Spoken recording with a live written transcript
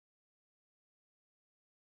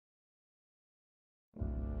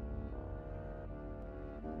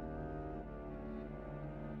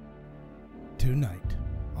Tonight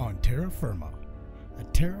on Terror Firma, a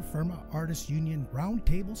Terror Firma Artists Union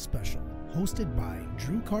Roundtable special hosted by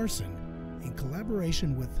Drew Carson in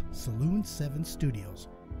collaboration with Saloon 7 Studios.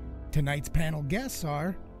 Tonight's panel guests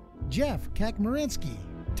are Jeff Kakmarinsky,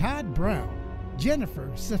 Todd Brown,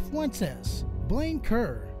 Jennifer Cifuentes, Blaine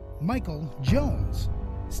Kerr, Michael Jones,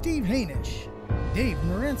 Steve Hanisch, Dave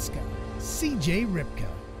Maresca, CJ Ripka.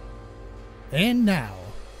 And now,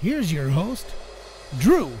 here's your host,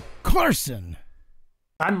 Drew Carson.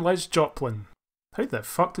 And Liz Joplin. How the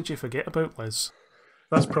fuck did you forget about Liz?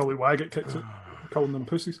 That's probably why I get kicked out calling them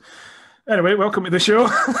pussies. Anyway, welcome to the show.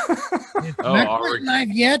 It's not quite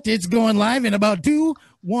live yet. It's going live in about 2,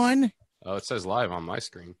 1. Oh, it says live on my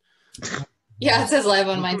screen. Yeah, it says live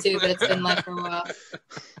on mine too, but it's been live for a while.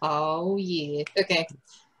 Oh, yeah. Okay.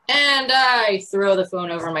 And I throw the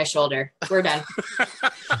phone over my shoulder. We're done.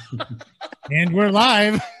 And we're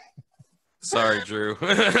live. Sorry, Drew.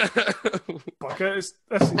 Fuck it,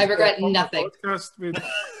 I regret nothing. This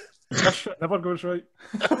shit never goes right.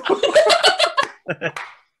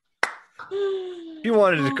 If you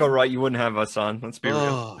wanted it to go right, you wouldn't have us on. Let's be real.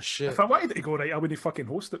 Oh, shit. If I wanted it to go right, I wouldn't fucking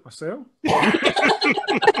host it myself.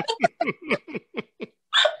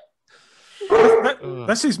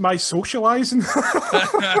 This is my socializing.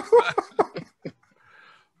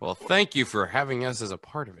 Well, thank you for having us as a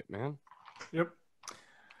part of it, man. Yep.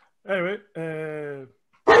 Anyway, they're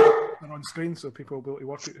on screen so people will be able to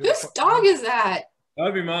watch it. Whose dog is that?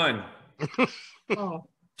 That'd be mine. Oh.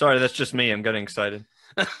 Sorry, that's just me. I'm getting excited.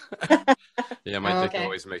 Yeah, my dick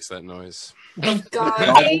always makes that noise. Oh,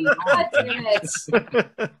 God. Hey, God damn it.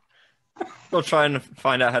 Still trying to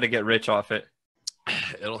find out how to get rich off it.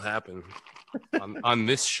 It'll happen. On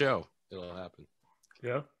this show, it'll happen.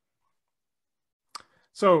 Yeah.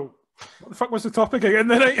 So, what the fuck was the topic again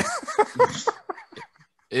tonight?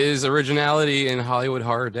 Is originality in Hollywood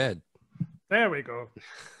horror dead? There we go.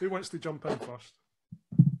 Who wants to jump in first?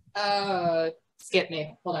 Skip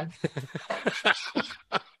me. Hold on.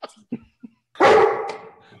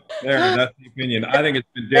 There, that's the opinion. I think it's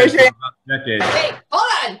been dead for about a decade. Wait,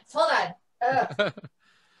 hold on.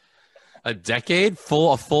 A decade?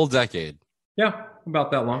 A full decade. Yeah,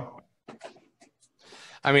 about that long.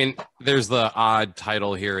 I mean, there's the odd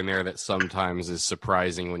title here and there that sometimes is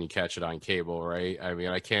surprising when you catch it on cable, right? I mean,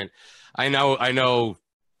 I know. I don't know.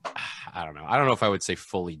 I don't know if I would say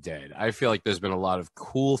fully dead. I feel like there's been a lot of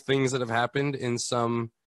cool things that have happened in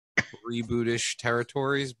some rebootish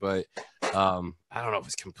territories, but I don't know if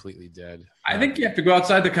it's completely dead. I think you have to go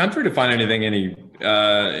outside the country to find anything.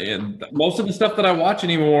 Most of the stuff that I watch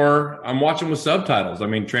anymore, I'm watching with subtitles. I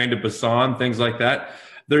mean, Train to Busan, things like that.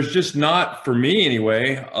 There's just not, for me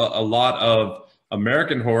anyway, a lot of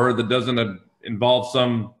American horror that doesn't involve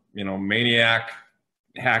some, maniac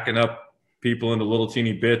hacking up people into little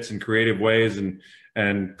teeny bits in creative ways and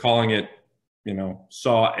calling it,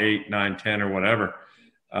 Saw 8, 9, 10 or whatever.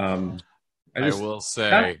 I will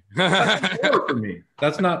say that's horror for me.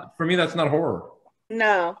 That's not horror.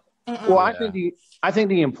 No. Well, I think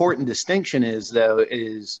the important distinction is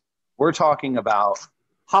we're talking about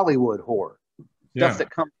Hollywood horror. Stuff that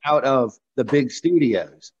comes out of the big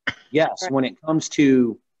studios. Yes, when it comes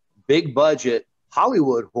to big budget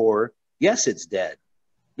Hollywood horror, yes, it's dead.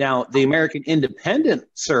 Now, the American independent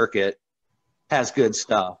circuit has good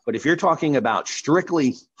stuff, but if you're talking about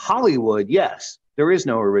strictly Hollywood, yes, there is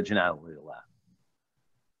no originality left.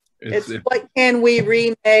 It's what can we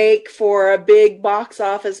remake for a big box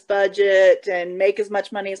office budget and make as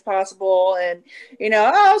much money as possible, and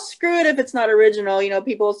screw it if it's not original.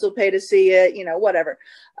 People will still pay to see it. Whatever.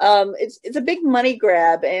 It's a big money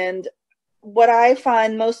grab, and what I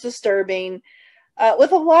find most disturbing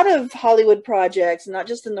with a lot of Hollywood projects, not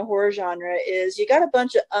just in the horror genre, is you got a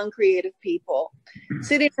bunch of uncreative people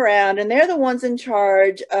sitting around, and they're the ones in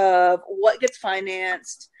charge of what gets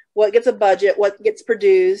financed, what gets a budget, what gets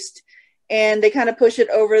produced, and they kind of push it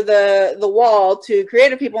over the wall to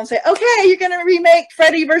creative people and say, okay, you're going to remake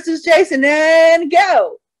Freddy versus Jason and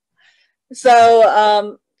go. So,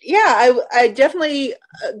 I definitely,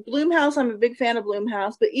 Blumhouse, I'm a big fan of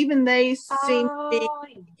Blumhouse, but even they seem to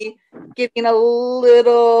be getting a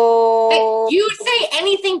little... Hey, you say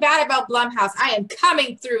anything bad about Blumhouse, I am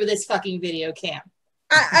coming through this fucking video cam.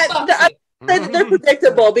 They're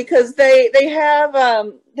predictable because they do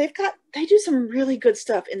some really good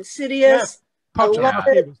stuff. Insidious. Yeah, was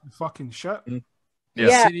the fucking shit.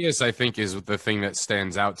 Yeah, Insidious, I think, is the thing that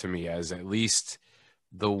stands out to me as at least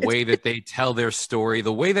the way that they tell their story,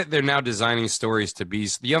 the way that they're now designing stories to be.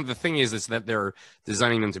 The thing is that they're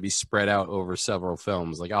designing them to be spread out over several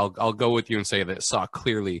films. Like I'll go with you and say that Saw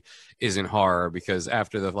clearly isn't horror, because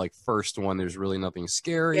after the like first one, there's really nothing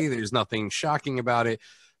scary. There's nothing shocking about it.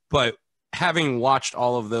 But having watched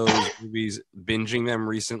all of those movies, binging them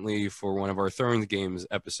recently for one of our Thrones Games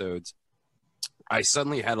episodes, I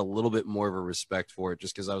suddenly had a little bit more of a respect for it,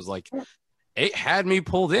 just because I was like, it had me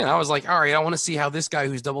pulled in. I was like, all right, I want to see how this guy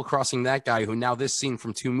who's double crossing that guy, who now this scene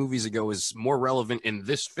from 2 movies ago is more relevant in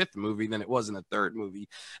this 5th movie than it was in the 3rd movie.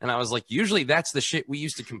 And I was like, usually that's the shit we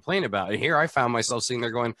used to complain about. And here I found myself sitting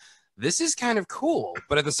there going, this is kind of cool.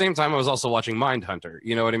 But at the same time, I was also watching Mindhunter.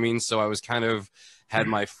 You know what I mean? So I was kind of had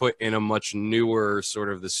my foot in a much newer sort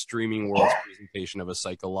of the streaming world's presentation of a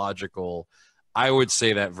psychological. I would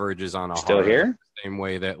say that verges on a Still horror, here? same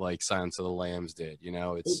way that like Silence of the Lambs did. You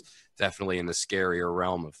know, it's definitely in the scarier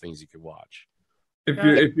realm of things you could watch.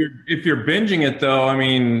 If you're binging it though, I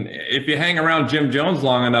mean, if you hang around Jim Jones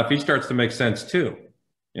long enough, he starts to make sense too.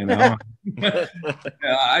 You know,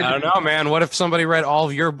 I don't know, man. What if somebody read all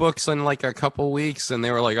of your books in like a couple weeks and they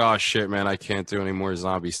were like, "Oh shit, man, I can't do any more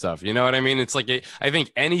zombie stuff." You know what I mean? It's like I think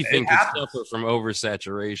anything can suffer from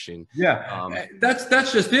oversaturation. Yeah,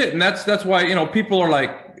 that's just it, and that's why, you know, people are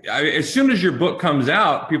like, as soon as your book comes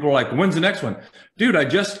out, people are like, "When's the next one?" Dude, I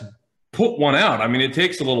just put one out. I mean, it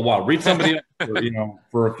takes a little while. Read somebody else for, you know,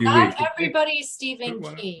 for a few weeks. Not everybody's Stephen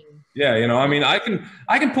King. Yeah, you know, I mean, I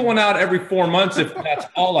can put one out every 4 months if that's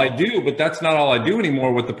all I do, but that's not all I do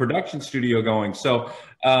anymore with the production studio going. So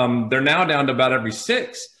they're now down to about every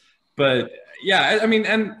 6. But yeah, I mean,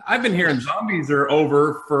 and I've been hearing zombies are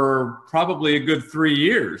over for probably a good 3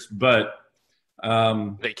 years, but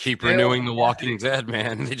they keep renewing The Walking Dead,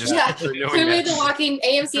 man. They just keep renewing clearly it.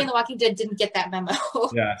 AMC and The Walking Dead didn't get that memo.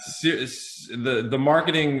 Yeah, the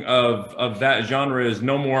marketing of that genre is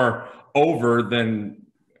no more over than,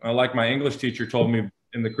 like my English teacher told me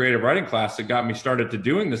in the creative writing class that got me started to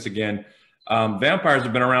doing this again. Vampires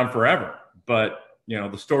have been around forever, but you know,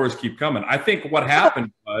 the stories keep coming. I think what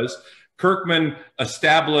happened was Kirkman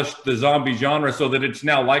established the zombie genre so that it's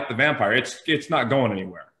now like the vampire. It's not going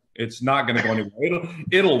anywhere. It's not going to go anywhere.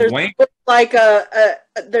 It'll wane. Like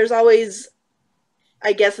there's always,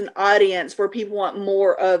 I guess, an audience where people want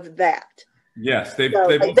more of that. Yes, they've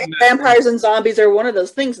vampires and zombies are one of those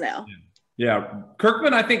things now. Yeah,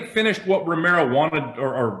 Kirkman, I think, finished what Romero wanted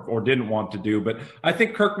or didn't want to do, but I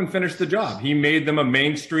think Kirkman finished the job. He made them a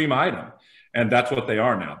mainstream item, and that's what they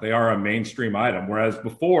are now. They are a mainstream item, whereas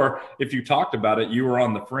before, if you talked about it, you were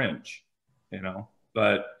on the fringe, you know.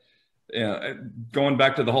 But you know, going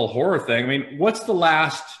back to the whole horror thing, I mean, what's the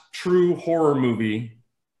last true horror movie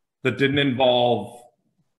that didn't involve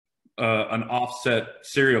an offset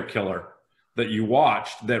serial killer that you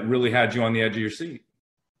watched that really had you on the edge of your seat?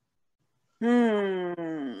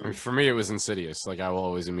 I mean, for me, it was Insidious. Like, I will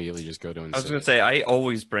always immediately just go to Insidious. I was going to say, I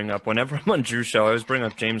always bring up, whenever I'm on Drew's show, I always bring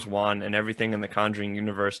up James Wan and everything in the Conjuring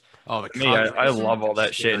universe. Oh, me, I love all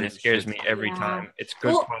that shit, and it scares me every time. It's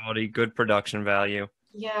good quality, good production value.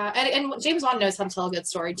 Yeah, and James Wan knows how to tell a good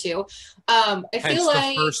story too. I feel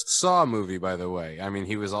like the first Saw movie, by the way. I mean,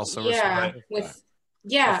 he was also and go ahead.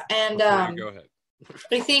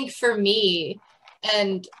 I think for me,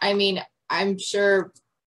 and I mean, I'm sure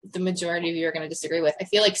the majority of you are going to disagree with, I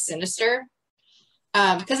feel like Sinister,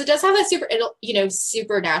 because it does have that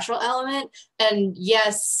supernatural element. And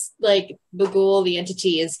yes, like Bagul, the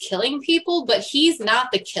entity, is killing people, but he's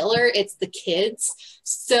not the killer, it's the kids.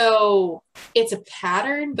 So it's a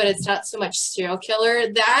pattern, but it's not so much serial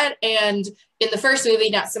killer. That, and in the first movie,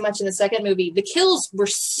 not so much in the second movie, the kills were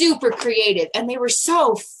super creative and they were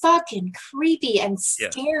so fucking creepy and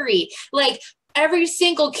scary. Like, every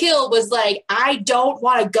single kill was like, I don't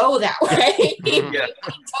want to go that way.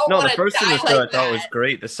 No, the first Sinister I thought was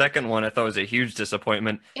great. The second one I thought was a huge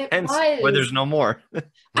disappointment. Hence why there's no more.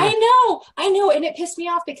 I know. And it pissed me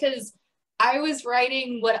off because I was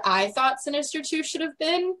writing what I thought Sinister 2 should have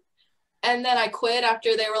been. And then I quit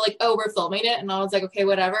after they were like, oh, we're filming it. And I was like, okay,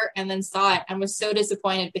 whatever. And then saw it and was so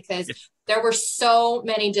disappointed because there were so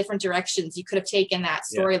many different directions you could have taken that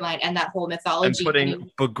storyline and that whole mythology. And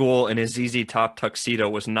putting Bagul in his ZZ Top tuxedo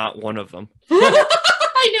was not one of them.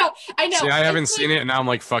 I know. See, I haven't seen it, and now I'm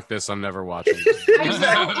like, fuck this, I'm never watching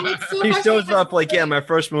it. He shows up like, yeah, my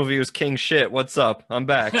first movie was King Shit. What's up? I'm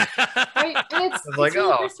back. I was like,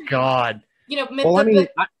 oh, God. You know, the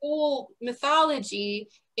whole mythology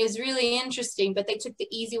is really interesting, but they took the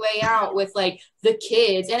easy way out with like the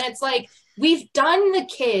kids. And it's like We've done the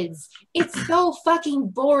kids. It's so fucking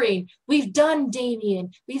boring. We've done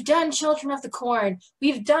Damien. We've done Children of the Corn.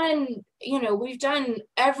 We've done, we've done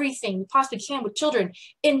everything we possibly can with children.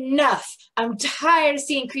 Enough. I'm tired of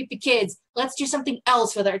seeing creepy kids. Let's do something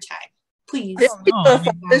else with our time. Please.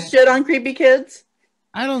 This shit on creepy kids?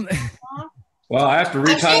 I don't. Well, I have to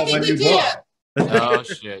retitle my new book. Oh,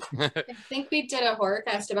 shit. I think we did a horror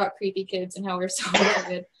cast about creepy kids and how we're so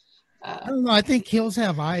beloved. I don't know. I think Hills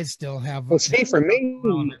Have Eyes still have. Well, see, for me,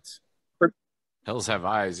 Hills Have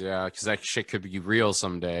Eyes, yeah, because that shit could be real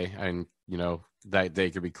someday, and that day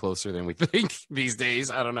could be closer than we think these days.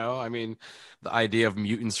 I don't know. I mean, the idea of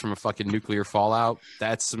mutants from a fucking nuclear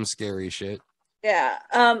fallout—that's some scary shit. Yeah,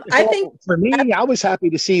 I think for me, I was happy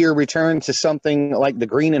to see your return to something like the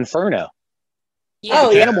Green Inferno. Yeah.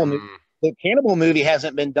 The Cannibal movie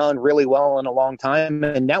hasn't been done really well in a long time,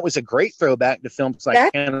 and that was a great throwback to films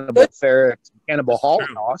like Cannibal Ferox, Cannibal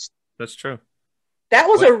Holocaust. That's true. That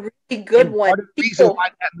was a really good one. Part of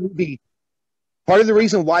the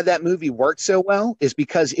reason why that movie worked so well is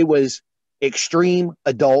because it was extreme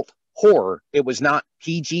adult horror. It was not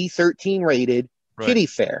PG-13 rated kiddie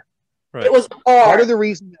fare. Right. It was part of the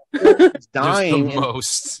reason that horror is dying. The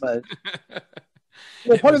most.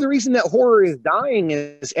 Well, part of the reason that horror is dying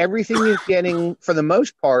is everything is getting, for the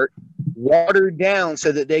most part, watered down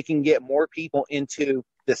so that they can get more people into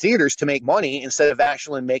the theaters to make money instead of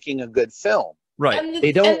actually making a good film. Right.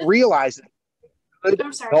 They don't realize that good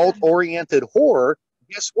adult-oriented horror,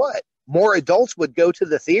 guess what? More adults would go to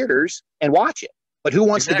the theaters and watch it. But who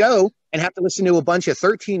wants to go and have to listen to a bunch of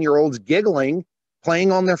 13-year-olds giggling,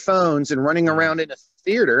 playing on their phones, and running around in a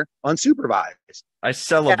theater unsupervised? I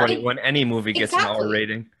celebrate when any movie gets an R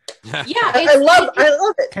rating. Yeah, I love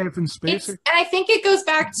it. Kevin Spacey. And I think it goes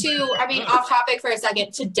back to, off topic for a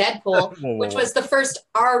second, to Deadpool, which was the first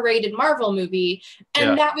R-rated Marvel movie,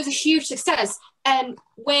 and that was a huge success. And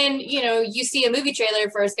when, you see a movie trailer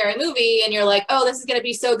for a scary movie and you're like, oh, this is going to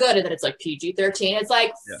be so good, and then it's like PG-13, it's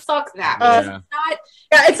like, fuck that.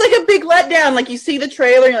 It's like a big letdown. Like, you see the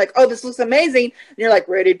trailer and you're like, oh, this looks amazing. And you're like,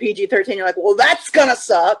 rated PG-13. You're like, well, that's going to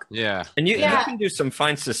suck. Yeah. And you can do some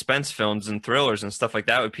fine suspense films and thrillers and stuff like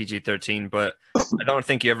that with PG-13, but I don't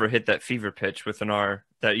think you ever hit that fever pitch with an R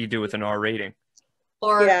that you do with an R rating.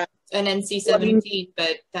 Or an NC-17,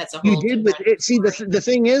 but that's a whole the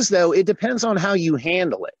thing is, though, it depends on how you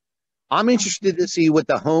handle it. I'm interested to see what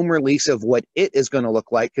the home release of what it is going to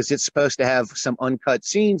look like, because it's supposed to have some uncut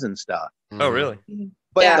scenes and stuff. Oh, really?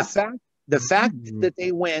 But the fact that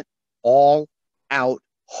they went all out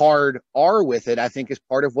hard R with it, I think, is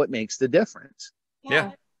part of what makes the difference.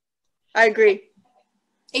 Yeah. I agree.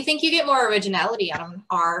 I think you get more originality out of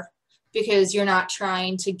R because you're not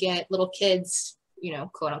trying to get little kids,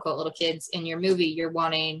 quote unquote little kids in your movie. You're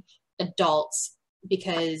wanting adults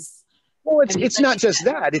because. Well, it's not just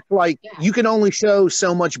that. It's like you can only show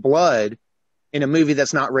so much blood in a movie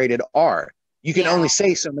that's not rated R. You can only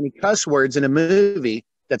say so many cuss words in a movie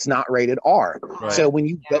that's not rated R. Right. So when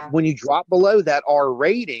you drop below that R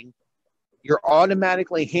rating, you're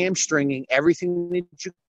automatically hamstringing everything that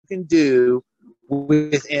you can do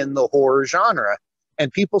within the horror genre.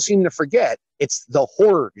 And people seem to forget it's the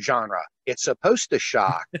horror genre. It's supposed to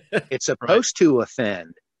shock. It's supposed to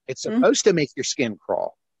offend. It's supposed to make your skin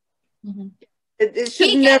crawl. Mm-hmm. It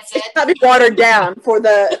should not be watered down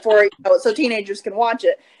so teenagers can watch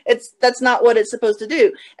it. That's not what it's supposed to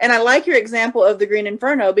do. And I like your example of the Green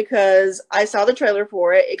Inferno because I saw the trailer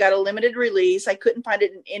for it. It got a limited release. I couldn't find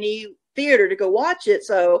it in any theater to go watch it,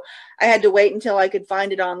 so I had to wait until I could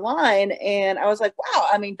find it online. And I was like, wow,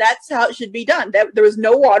 that's how it should be done. There was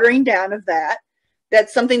no watering down of that.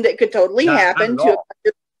 That's something that could totally happen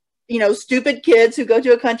to stupid kids who go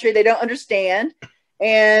to a country they don't understand.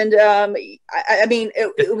 And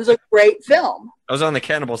it was a great film. I was on the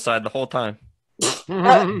cannibal side the whole time. Me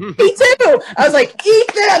too. I was like, eat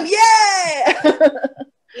them, yeah.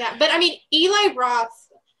 Yeah, but Eli Roth.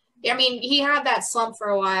 He had that slump for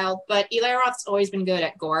a while, but Eli Roth's always been good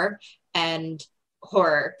at gore and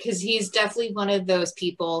horror because he's definitely one of those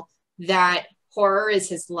people that horror is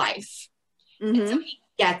his life. Mm-hmm. And so he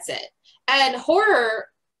gets it. And horror,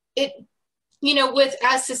 with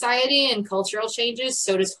as society and cultural changes,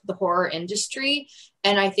 so does the horror industry.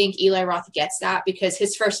 And I think Eli Roth gets that because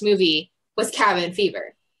his first movie was Cabin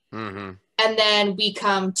Fever. Mm-hmm. And then we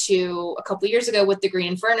come to a couple years ago with The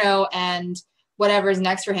Green Inferno and whatever's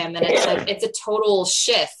next for him. And it's like, it's a total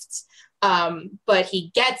shift. But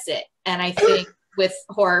he gets it. And I think with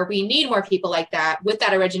horror, we need more people like that with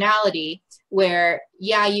that originality where,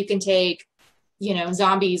 you can take,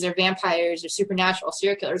 zombies or vampires or supernatural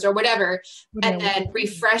serial killers or whatever, and then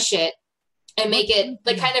refresh it and make it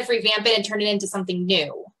like kind of revamp it and turn it into something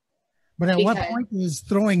new. But at what point is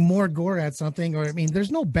throwing more gore at something, or I mean,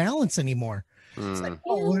 there's no balance anymore. It's like,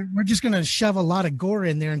 oh, we're just going to shove a lot of gore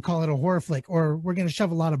in there and call it a horror flick, or we're going to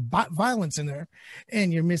shove a lot of violence in there,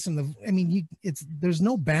 and you're missing the. I mean, there's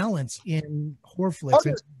no balance in horror flicks.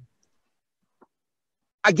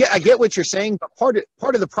 I get what you're saying, but part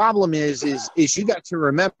of the problem is you got to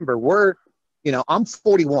remember I'm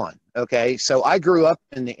 41. Okay, so I grew up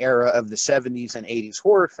in the era of the 70s and 80s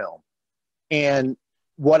horror film, and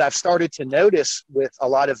what I've started to notice with a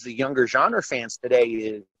lot of the younger genre fans today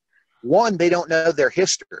is, one, they don't know their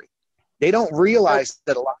history. They don't realize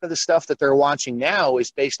that a lot of the stuff that they're watching now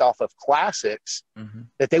is based off of classics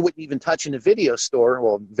that they wouldn't even touch in a video store.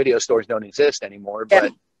 Well, video stores don't exist anymore,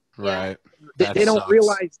 but right. They don't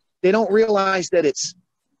realize that it's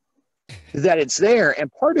there.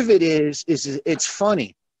 And part of it is it's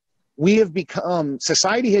funny.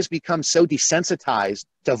 Society has become so desensitized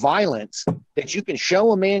to violence that you can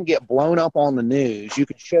show a man get blown up on the news. You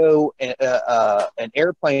can show an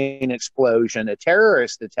airplane explosion, a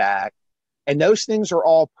terrorist attack, and those things are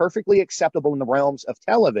all perfectly acceptable in the realms of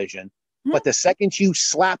television. But the second you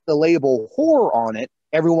slap the label horror on it,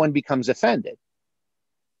 everyone becomes offended.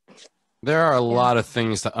 There are a lot of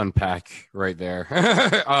things to unpack right there.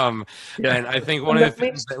 And I think one of the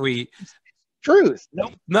things that truth. No.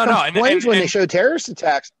 And when they show terrorist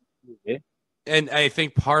attacks. And I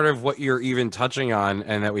think part of what you're even touching on,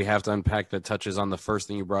 and that we have to unpack, that touches on the first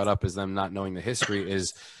thing you brought up, is them not knowing the history,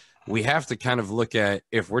 is we have to kind of look at,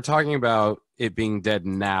 if we're talking about it being dead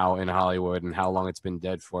now in Hollywood and how long it's been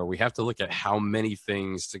dead for, we have to look at how many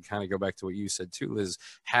things, to kind of go back to what you said too, Liz,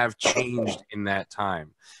 have changed in that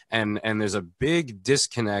time. And there's a big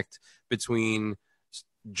disconnect between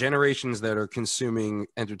generations that are consuming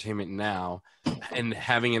entertainment now and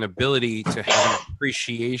having an ability to have an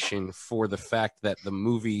appreciation for the fact that the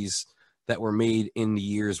movies that were made in the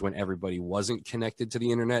years when everybody wasn't connected to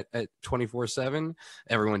the internet at 24/7,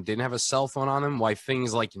 everyone didn't have a cell phone on them, why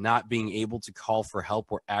things like not being able to call for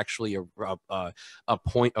help were actually a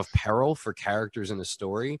point of peril for characters in the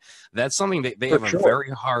story. That's something that they have a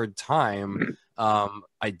very hard time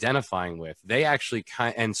identifying with. They actually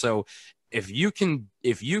and so if you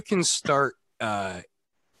can start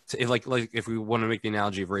if we want to make the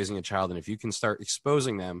analogy of raising a child, and if you can start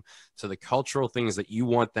exposing them to the cultural things that you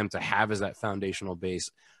want them to have as that foundational base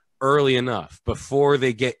early enough, before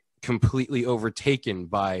they get completely overtaken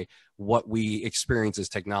by what we experience as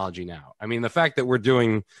technology now. I mean, the fact that we're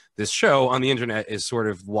doing this show on the internet is sort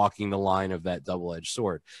of walking the line of that double-edged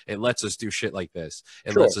sword. It lets us do shit like this.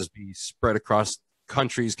 It lets us be spread across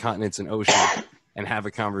countries, continents, and oceans, and have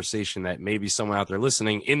a conversation that maybe someone out there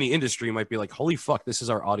listening in the industry might be like, holy fuck, this is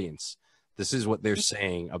our audience. This is what they're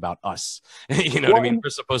saying about us. You know what I mean? We're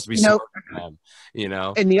supposed to be smarter than them, you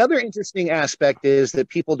know? And the other interesting aspect is that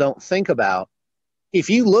people don't think about, if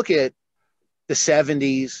you look at the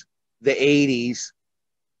 70s, the 80s,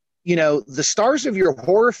 the stars of your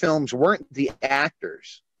horror films weren't the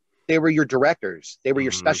actors. They were your directors. They were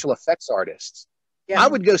your special effects artists. I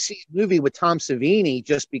would go see a movie with Tom Savini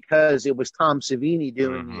just because it was Tom Savini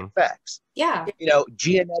doing the effects. Yeah.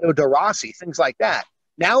 Gianetto De Rossi, things like that.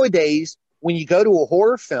 Nowadays, when you go to a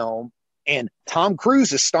horror film and Tom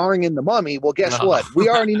Cruise is starring in The Mummy, well, guess what? We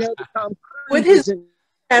already know that Tom Cruise isn't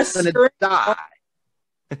going to die.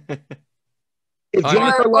 If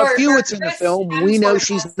Jennifer Love Hewitt's in the film, we know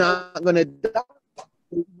she's not going to die.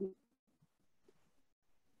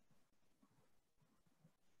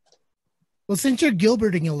 Well, since you're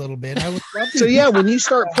Gilberting a little bit, I would love to. So when you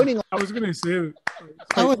start putting, I was going to say,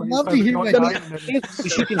 I would love to hear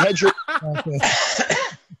that. You can hedge your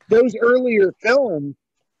those earlier films.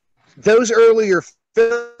 That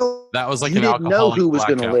was like you an didn't know who was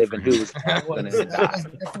going to live and him. who was going to die.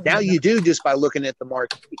 Now you do, just by looking at the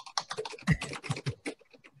marquee.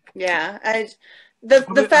 Yeah, I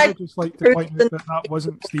just like to point out that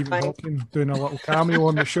wasn't Stephen Hawking doing a little cameo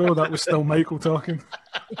on the show. That was still Michael talking.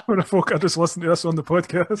 When the folk, I just listened to this on the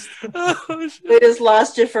podcast. We just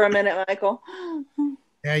lost you for a minute, Michael.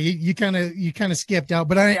 Yeah, you kind of skipped out,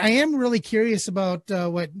 but I am really curious about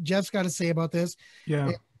what Jeff's got to say about this.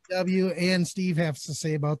 Yeah, W and Steve have to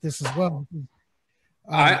say about this as well.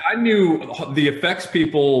 I knew the effects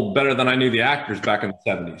people better than I knew the actors back in the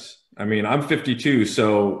 70s. I mean, I'm 52,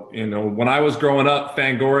 so when I was growing up,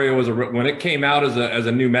 Fangoria was when it came out as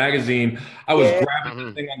a new magazine, I was grabbing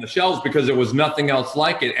the thing on the shelves because there was nothing else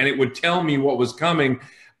like it, and it would tell me what was coming.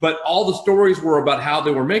 But all the stories were about how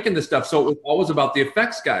they were making this stuff, so it was always about the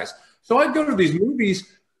effects guys. So I'd go to these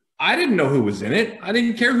movies. I didn't know who was in it. I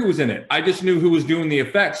didn't care who was in it. I just knew who was doing the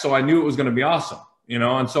effects, so I knew it was going to be awesome.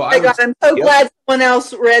 And so I'm so glad someone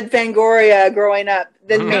else read Fangoria growing up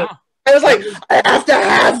than me. I was like, I have to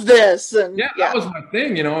have this. And that was my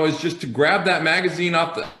thing, it was just to grab that magazine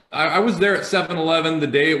off I was there at 7-Eleven the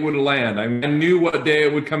day it would land. I knew what day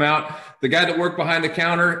it would come out. The guy that worked behind the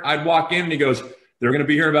counter, I'd walk in and he goes, they're going to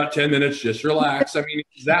be here in about 10 minutes. Just relax. I mean,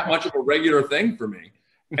 it's that much of a regular thing for me.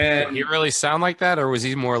 And did he really sound like that, or was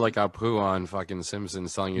he more like Apu on fucking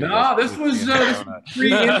Simpsons telling you? No, this was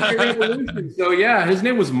pre-Industry Revolution. So yeah, his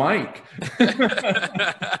name was Mike. They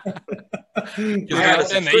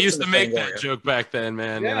used to make that joke back then,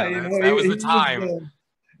 man. Yeah, that was the time.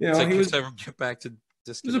 He was ever get back to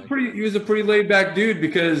disconnect. He was a pretty laid back dude,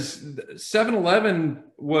 because 7-Eleven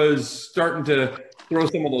was starting to throw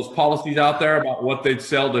some of those policies out there about what they'd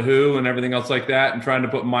sell to who and everything else like that, and trying to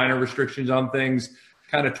put minor restrictions on things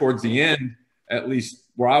kind of towards the end, at least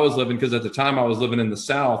where I was living, because at the time I was living in the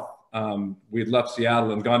South. We had left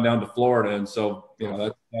Seattle and gone down to Florida, and so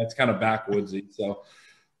that's kind of backwoodsy. So,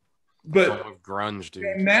 but grunge,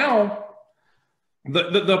 dude. Now,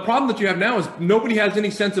 the problem that you have now is nobody has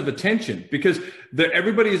any sense of attention, because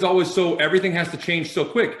everybody is always everything has to change so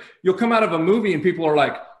quick. You'll come out of a movie and people are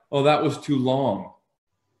like, "Oh, that was too long,"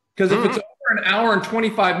 because if it's over an hour and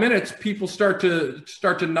 25 minutes, people start to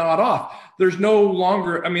nod off. There's no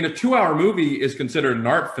longer. I mean, a 2-hour movie is considered an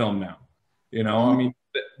art film now. I mean,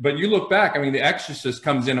 but you look back. I mean, The Exorcist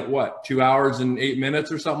comes in at what, 2 hours and 8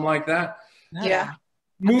 minutes or something like that. Yeah.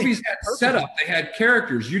 Movies had setup. They had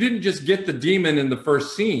characters. You didn't just get the demon in the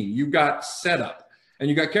first scene. You got setup and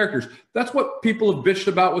you got characters. That's what people have bitched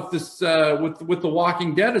about with this, with The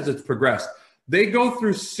Walking Dead as it's progressed. They go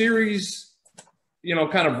through series,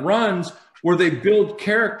 kind of runs where they build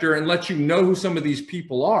character and let you know who some of these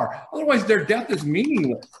people are. Otherwise, their death is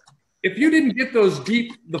meaningless. If you didn't get those the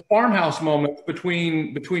farmhouse moments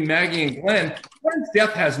between Maggie and Glenn, Glenn's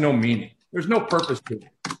death has no meaning. There's no purpose to it.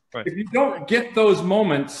 Right. If you don't get those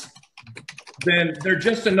moments, then they're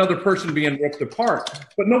just another person being ripped apart.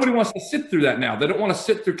 But nobody wants to sit through that now. They don't want to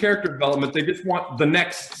sit through character development. They just want the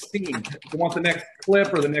next scene. They want the next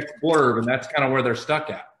clip or the next blurb, and that's kind of where they're stuck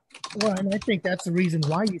at. Well, and I think that's the reason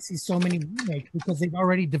why you see so many remakes, because they've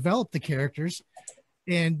already developed the characters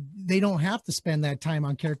and they don't have to spend that time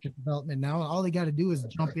on character development now. All they got to do is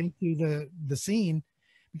jump into the scene,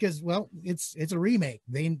 because, well, it's a remake.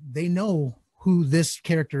 They know who this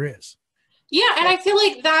character is. Yeah, and I feel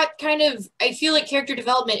like character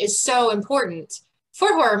development is so important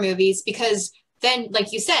for horror movies, because then,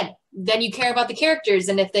 like you said, then you care about the characters,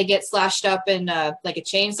 and if they get slashed up in like a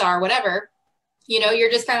chainsaw or whatever,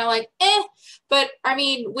 you're just kind of like, eh. But I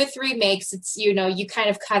mean, with remakes, it's, you kind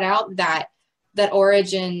of cut out that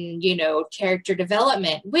origin, character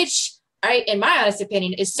development, which in my honest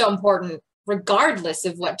opinion, is so important regardless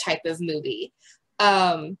of what type of movie.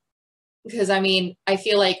 Because I mean, I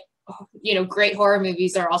feel like, great horror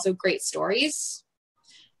movies are also great stories.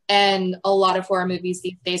 And a lot of horror movies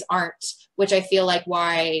these days aren't, which I feel like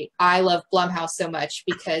why I love Blumhouse so much,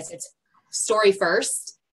 because it's story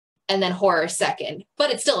first and then horror second.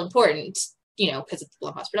 But it's still important, because it's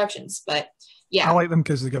Blumhouse Productions. But yeah. I like them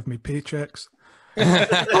because they give me paychecks.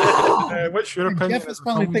 What's your opinion? Jeff is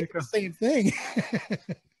probably thinking the same thing.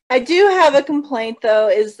 I do have a complaint, though,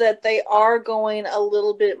 is that they are going a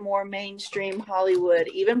little bit more mainstream Hollywood.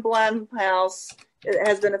 Even Blumhouse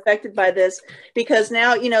has been affected by this, because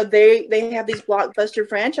now, they have these blockbuster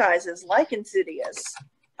franchises like Insidious.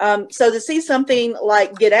 So to see something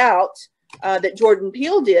like Get Out that Jordan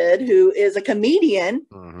Peele did, who is a comedian,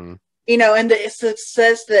 and the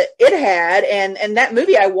success that it had, and that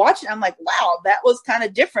movie I watched, and I'm like, wow, that was kind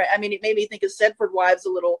of different. I mean, it made me think of Stepford Wives a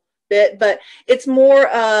little bit, but it's more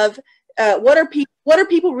of what are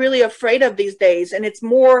people really afraid of these days, and it's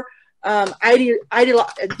more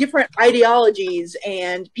different ideologies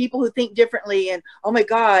and people who think differently. And oh my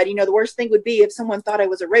God, the worst thing would be if someone thought I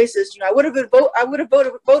was a racist. I would have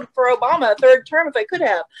voted for Obama a third term if I could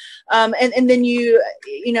have. And then you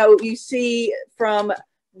see from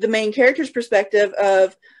the main character's perspective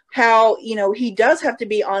of how he does have to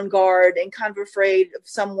be on guard and kind of afraid of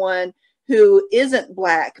someone who isn't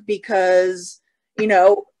Black, because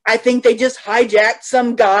I think they just hijacked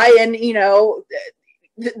some guy and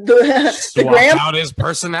swapped out his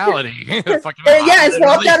personality.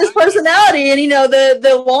 Swapped out his personality, and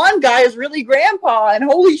the lawn guy is really grandpa, and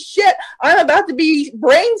holy shit, I'm about to be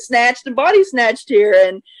brain snatched and body snatched here.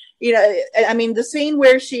 And I mean, the scene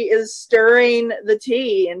where she is stirring the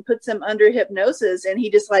tea and puts him under hypnosis, and he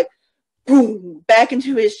just like boom back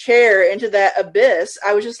into his chair, into that abyss.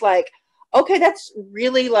 I was just like, okay, that's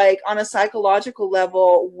really like on a psychological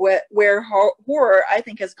level where horror, I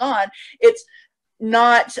think, has gone. It's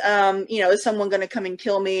not, is someone going to come and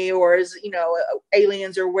kill me, or is,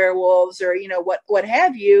 aliens or werewolves or, what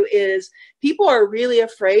have you, is people are really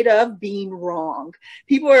afraid of being wrong.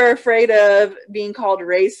 People are afraid of being called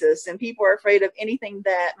racist, and people are afraid of anything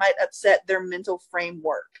that might upset their mental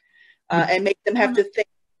framework and make them have to think.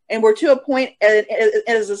 And we're to a point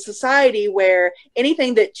as a society where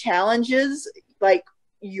anything that challenges, like,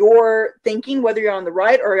 your thinking, whether you're on the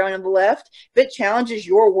right or you're on the left, if it challenges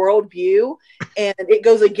your worldview and it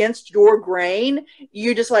goes against your grain,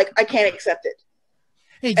 you're just like, I can't accept it.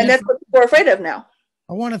 Hey, and Jeff, that's what people are afraid of now.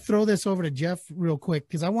 I want to throw this over to Jeff real quick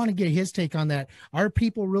because I want to get his take on that. Are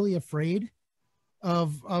people really afraid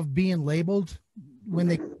of being labeled when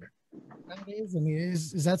they nowadays? I mean,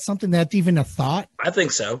 is that something that's even a thought? I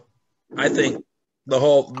think so. I think the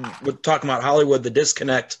whole, we're talking about Hollywood, the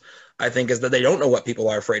disconnect, I think, is that they don't know what people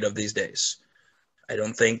are afraid of these days. I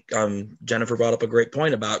don't think Jennifer brought up a great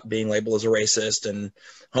point about being labeled as a racist and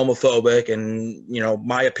homophobic, and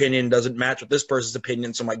my opinion doesn't match with this person's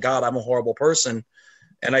opinion, so my God, I'm a horrible person.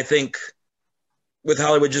 And I think with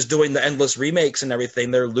Hollywood just doing the endless remakes and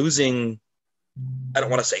everything, they're losing, I don't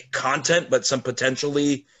want to say content, but some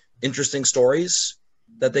potentially interesting stories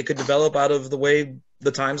that they could develop out of the way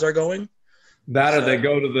the times are going. That or they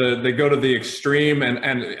go to the extreme,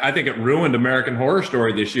 and I think it ruined American Horror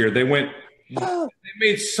Story this year. They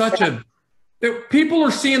made such a, people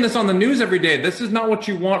are seeing this on the news every day. This is not what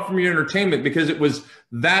you want from your entertainment, because it was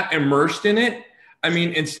that immersed in it. I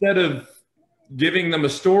mean, instead of giving them a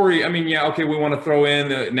story, I mean, yeah, okay, we want to throw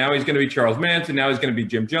in now he's going to be Charles Manson, now he's going to be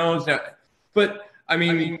Jim Jones. But I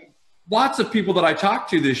mean, lots of people that I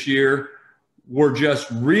talked to this year were just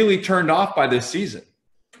really turned off by this season.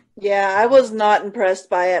 Yeah, I was not impressed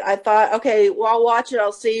by it. I thought, okay, well, I'll watch it.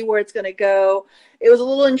 I'll see where it's going to go. It was a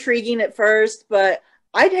little intriguing at first, but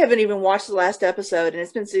I haven't even watched the last episode, and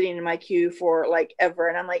it's been sitting in my queue for like ever.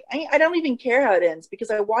 And I'm like, I don't even care how it ends,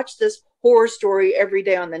 because I watch this horror story every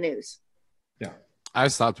day on the news. Yeah, I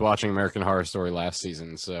stopped watching American Horror Story last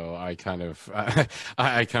season, so I kind of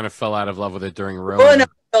fell out of love with it during Rowan. Oh, no.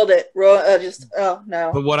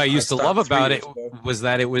 No. But what I used to love about it was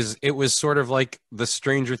that it was sort of like the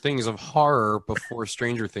Stranger Things of horror before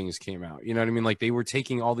Stranger Things came out. You know what I mean? Like, they were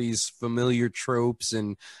taking all these familiar tropes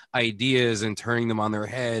and ideas and turning them on their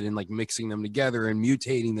head and like mixing them together and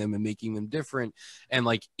mutating them and making them different. And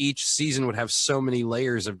like each season would have so many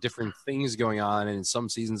layers of different things going on. And some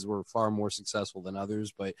seasons were far more successful than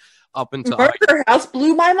others. But up until Murder House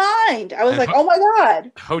blew my mind. I was like, oh my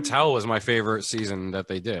God. Hotel was my favorite season that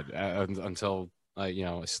they did until I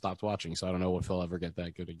stopped watching, so I don't know if they'll ever get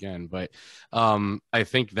that good again. But I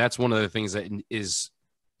think that's one of the things that is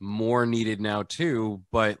more needed now too.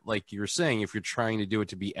 But like you were saying, if you're trying to do it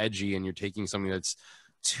to be edgy and you're taking something that's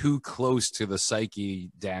too close to the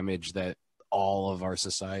psyche damage that all of our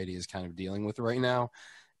society is kind of dealing with right now,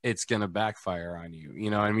 it's going to backfire on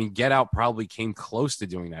you. I mean, Get Out probably came close to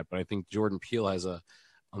doing that, but I think Jordan Peele has a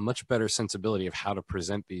much better sensibility of how to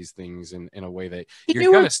present these things in a way that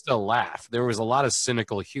you're going to still laugh. There was a lot of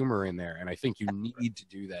cynical humor in there, and I think you need to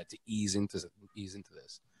do that to ease into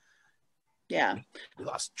this. Yeah. We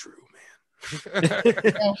lost Drew, man.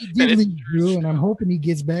 Yeah, we did leave Drew, and I'm hoping he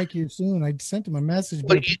gets back here soon. I sent him a message,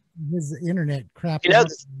 but his internet crap.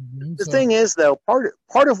 The thing is, though, part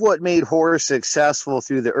of what made horror successful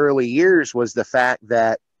through the early years was the fact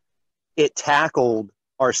that it tackled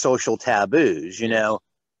our social taboos.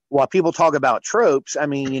 While people talk about tropes, I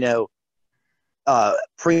mean,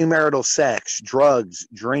 premarital sex, drugs,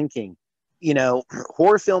 drinking,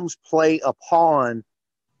 horror films play upon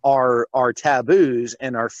our taboos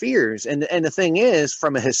and our fears. And the thing is,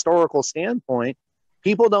 from a historical standpoint,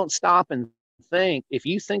 people don't stop and think. If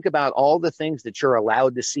you think about all the things that you're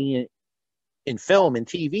allowed to see in film and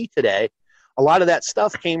TV today, a lot of that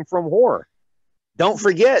stuff came from horror. Don't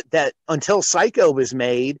forget that until Psycho was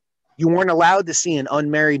made, you weren't allowed to see an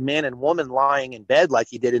unmarried man and woman lying in bed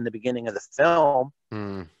like you did in the beginning of the film.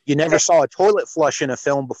 You never saw a toilet flush in a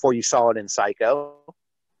film before you saw it in Psycho.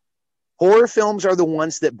 Horror films are the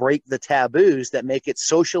ones that break the taboos, that make it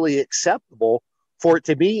socially acceptable for it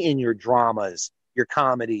to be in your dramas, your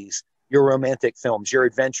comedies, your romantic films, your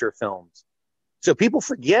adventure films. So people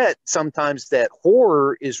forget sometimes that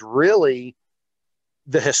horror is really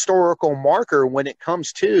the historical marker when it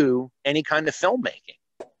comes to any kind of filmmaking.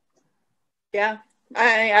 Yeah,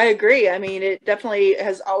 I agree. I mean, it definitely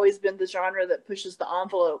has always been the genre that pushes the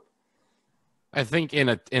envelope. I think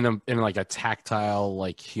in like a tactile,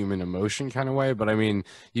 like human emotion kind of way, but I mean,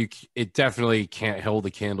 it definitely can't hold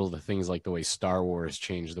a candle to things like the way Star Wars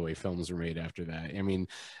changed the way films were made after that. I mean,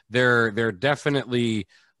 there are definitely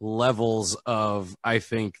levels of, I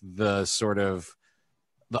think, the sort of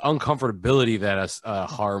uncomfortability that a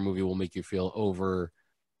horror movie will make you feel over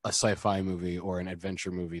a sci-fi movie or an adventure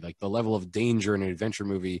movie. Like the level of danger in an adventure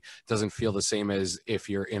movie doesn't feel the same as if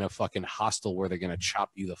you're in a fucking hostel where they're going to chop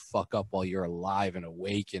you the fuck up while you're alive and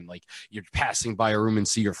awake, and like you're passing by a room and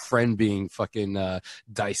see your friend being fucking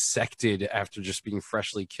dissected after just being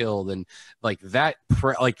freshly killed. And like that,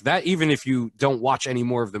 even if you don't watch any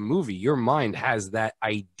more of the movie, your mind has that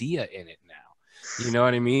idea in it now. You know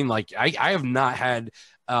what I mean? Like I have not had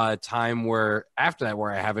time where after that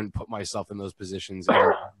where I haven't put myself in those positions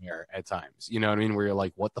anywhere at times. You know what I mean? Where you're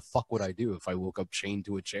like, what the fuck would I do if I woke up chained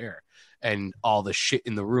to a chair and all the shit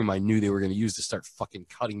in the room I knew they were going to use to start fucking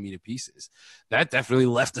cutting me to pieces? That definitely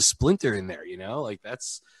left a splinter in there, you know? Like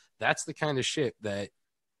that's the kind of shit that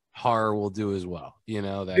horror will do as well. You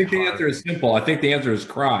know, that I think the answer is simple. I think the answer is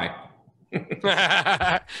cry.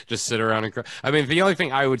 Just sit around and cry. I mean, the only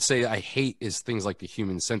thing I would say I hate is things like the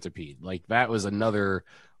Human Centipede. Like that was another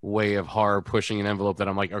way of horror pushing an envelope that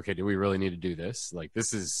I'm like, okay, do we really need to do this? Like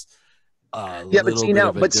this is little bit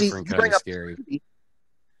of a different kind of scary.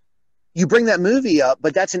 You bring that movie up,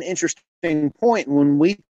 but that's an interesting point. When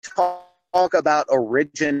we talk about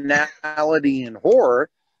originality in horror,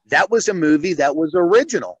 that was a movie that was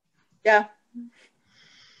original. Yeah.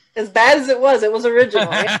 As bad as it was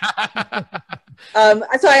original.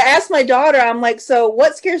 So I asked my daughter, I'm like, so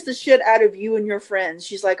what scares the shit out of you and your friends?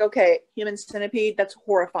 She's like, okay, Human Centipede, that's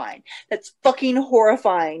horrifying. That's fucking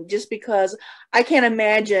horrifying. Just because I can't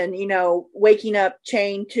imagine, you know, waking up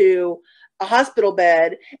chained to a hospital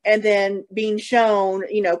bed and then being shown,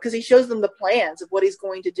 you know, because he shows them the plans of what he's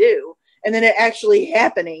going to do. And then it actually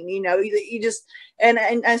happening, you know, you just, and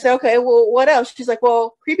I said, okay, well, what else? She's like,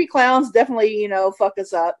 well, creepy clowns definitely, you know, fuck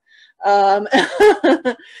us up.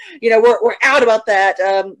 You know, we're out about that.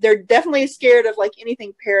 They're definitely scared of like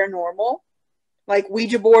anything paranormal, like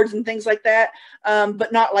Ouija boards and things like that.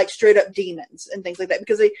 But not like straight up demons and things like that,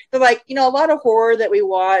 because they're like, you know, a lot of horror that we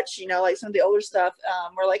watch, you know, like some of the older stuff,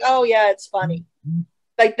 we're like, oh yeah, it's funny.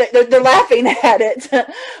 Like they're laughing at it,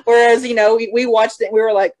 whereas you know we watched it and we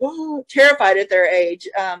were like, oh, terrified at their age.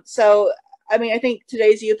 So I mean, I think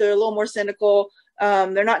today's youth are a little more cynical.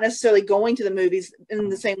 They're not necessarily going to the movies in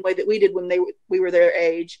the same way that we did when we were their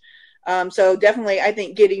age. So definitely, I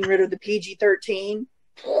think getting rid of the PG-13.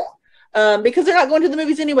 Because they're not going to the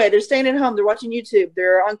movies anyway. They're staying at home. They're watching YouTube.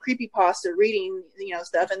 They're on creepypasta, reading, you know,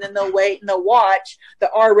 stuff, and then they'll wait and they'll watch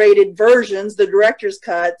the R-rated versions, the director's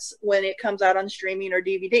cuts, when it comes out on streaming or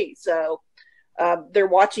DVD. So they're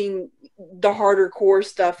watching the harder core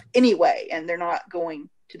stuff anyway, and they're not going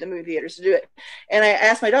to the movie theaters to do it. And I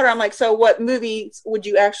asked my daughter, I'm like, so what movies would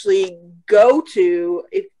you actually go to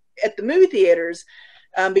at the movie theaters?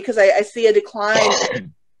 Because I see a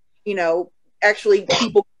decline, you know, actually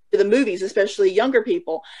people to the movies, especially younger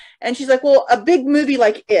people. And she's like, well, a big movie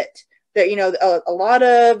like It, that, you know, a lot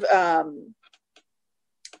of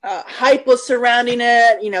hype was surrounding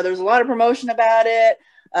it. You know, there's a lot of promotion about it.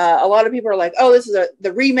 A lot of people are like, oh, this is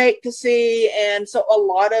the remake to see. And so a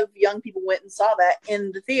lot of young people went and saw that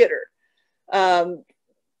in the theater.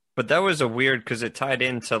 But that was a weird, because it tied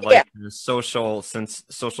into like the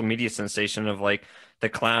social media sensation of like the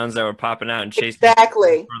clowns that were popping out and chasing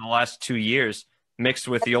exactly for the last 2 years, mixed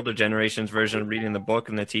with the older generation's version of reading the book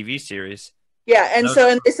and the TV series. Yeah, and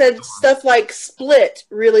they said stuff like Split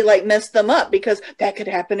really like messed them up, because that could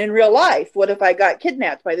happen in real life. What if I got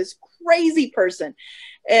kidnapped by this crazy person?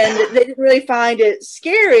 And they didn't really find it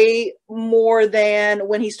scary more than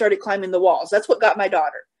when he started climbing the walls. That's what got my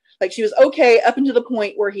daughter. Like, she was okay up until the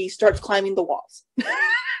point where he starts climbing the walls. So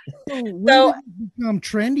when did it become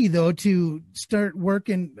trendy though to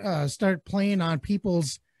start playing on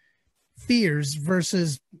people's fears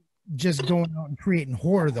versus just going out and creating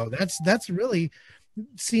horror though? That's really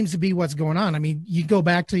seems to be what's going on. I mean, you go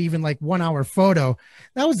back to even like 1 Hour Photo.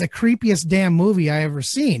 That was the creepiest damn movie I ever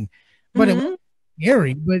seen, but it was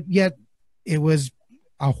scary, but yet it was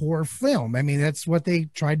a horror film. I mean, that's what they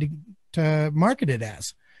tried to market it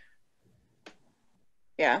as.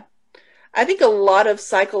 Yeah. I think a lot of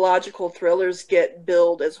psychological thrillers get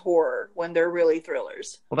billed as horror when they're really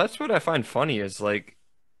thrillers. Well, that's what I find funny is like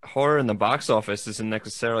horror in the box office isn't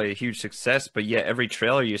necessarily a huge success, but yet every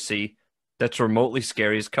trailer you see that's remotely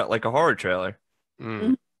scary is cut like a horror trailer.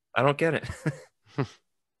 I don't get it.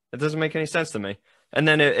 It doesn't make any sense to me. And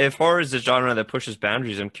then if horror is a genre that pushes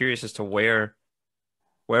boundaries, I'm curious as to where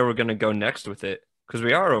we're going to go next with it, because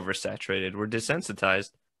we are oversaturated. We're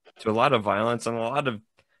desensitized to a lot of violence and a lot of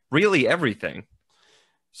really everything.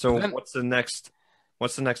 So what's the next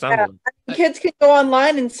envelope? Kids can go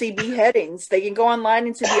online and see beheadings. They can go online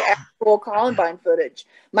and see the actual Columbine footage.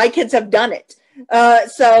 My kids have done it.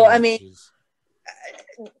 So I mean,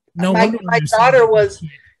 No my wonder my you're so daughter good. was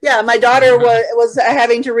my daughter was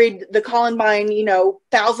having to read the Columbine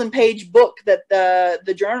 1,000-page book that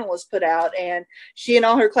the journalist put out, and she and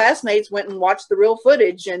all her classmates went and watched the real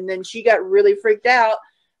footage, and then she got really freaked out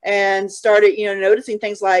and started noticing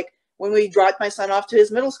things like, when we dropped my son off to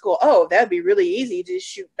his middle school, oh, that'd be really easy to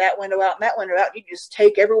shoot that window out and that window out. You just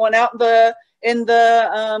take everyone out in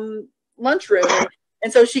the lunchroom.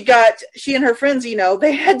 And so she and her friends,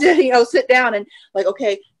 they had to, sit down and like,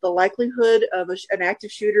 okay, the likelihood of an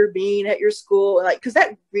active shooter being at your school, like, because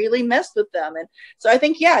that really messed with them. And so I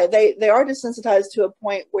think, they are desensitized to a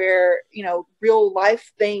point where, real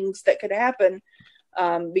life things that could happen,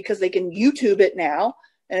 because they can YouTube it now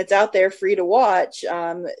and it's out there free to watch,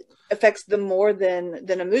 affects them more than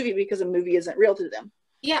a movie, because a movie isn't real to them.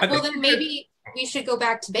 Yeah, well, then maybe we should go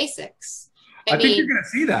back to basics. I think you're going to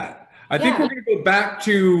see that. I think we're going to go back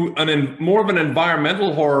to more of an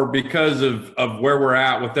environmental horror because of where we're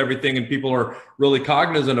at with everything, and people are really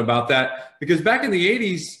cognizant about that. Because back in the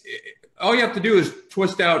 80s, all you have to do is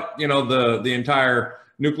twist out, the entire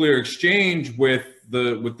nuclear exchange with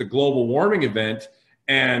the global warming event,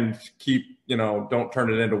 and keep, don't turn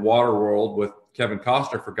it into Waterworld with Kevin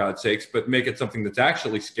Costner, for God's sakes, but make it something that's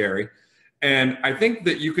actually scary. And I think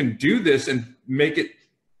that you can do this and make it,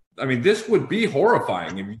 this would be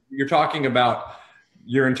horrifying. You're talking about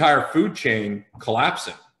your entire food chain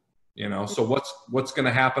collapsing, so what's going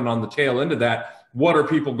to happen on the tail end of that? What are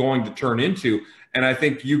people going to turn into? And I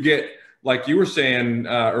think you get, like you were saying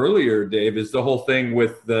earlier, Dave, is the whole thing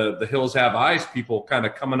with the Hills Have Eyes people kind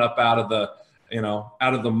of coming up out of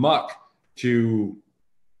the muck to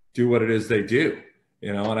do what it is they do,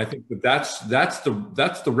 and I think that's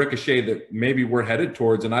the ricochet that maybe we're headed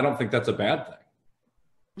towards, and I don't think that's a bad thing.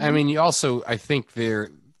 I think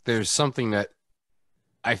there's something that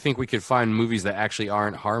I think we could find movies that actually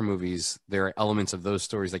aren't horror movies. There are elements of those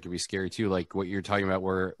stories that could be scary too, like what you're talking about,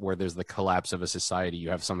 where there's the collapse of a society.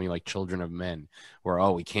 You have something like Children of Men,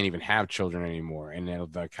 where we can't even have children anymore, and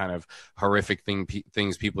the kind of horrific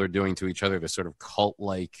things people are doing to each other, the sort of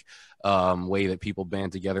cult-like way that people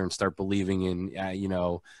band together and start believing in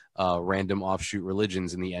random offshoot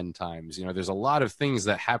religions in the end times. There's a lot of things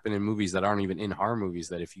that happen in movies that aren't even in horror movies,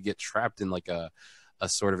 that if you get trapped in like a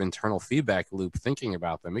sort of internal feedback loop thinking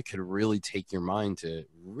about them, it could really take your mind to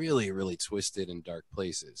really, really twisted and dark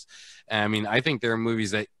places. And I think there are movies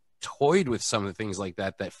that toyed with some of the things like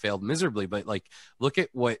that failed miserably, but like, look at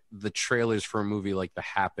what the trailers for a movie like The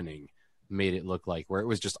Happening made it look like, where it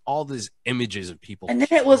was just all these images of people, and then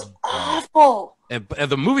it was awful. And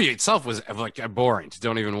the movie itself was like boring.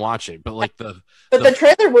 Don't even watch it. But like the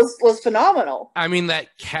trailer was phenomenal.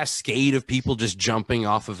 That cascade of people just jumping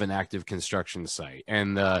off of an active construction site,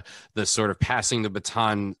 and the sort of passing the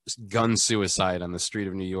baton gun suicide on the street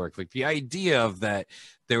of New York. Like the idea of that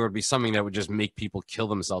there would be something that would just make people kill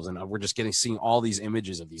themselves, and we're just seeing all these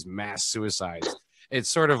images of these mass suicides. It's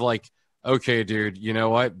sort of like, okay, dude, you know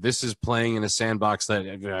what? This is playing in a sandbox that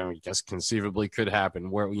I guess conceivably could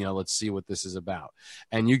happen, where, let's see what this is about.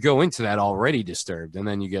 And you go into that already disturbed, and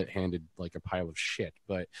then you get handed like a pile of shit.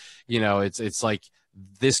 But, it's like,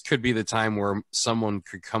 this could be the time where someone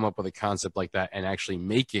could come up with a concept like that and actually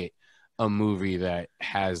make it a movie that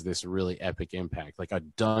has this really epic impact, like a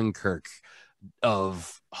Dunkirk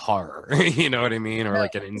of horror, you know what I mean? Or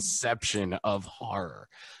like an Inception of horror.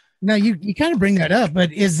 Now you kind of bring that up,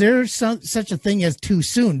 but is there such a thing as too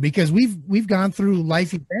soon? Because we've gone through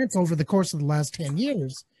life events over the course of the last 10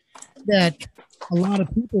 years that a lot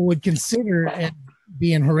of people would consider as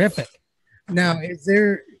being horrific. Now, is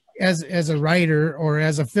there, as a writer or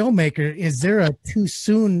as a filmmaker, is there a too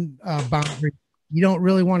soon boundary? You don't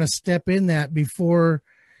really want to step in that before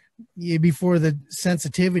the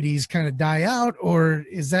sensitivities kind of die out, or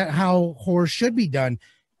is that how horror should be done?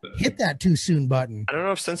 Hit that too soon button. I don't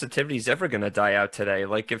know if sensitivity is ever going to die out today.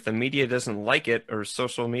 Like, if the media doesn't like it, or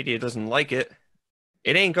social media doesn't like it,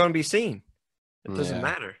 it ain't going to be seen. It doesn't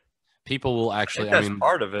matter. People will actually, that's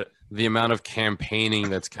part of it. The amount of campaigning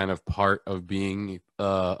that's kind of part of being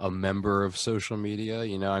a member of social media,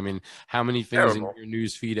 how many things in your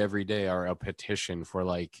news feed every day are a petition for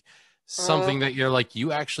like something that you're like,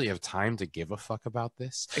 you actually have time to give a fuck about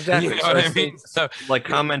this? Exactly. You know what I mean? So, like,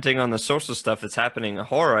 commenting on the social stuff that's happening in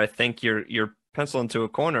horror, I think you're penciled into a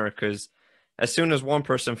corner, because as soon as one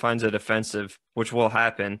person finds it offensive, which will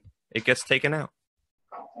happen, it gets taken out.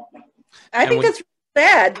 I think that's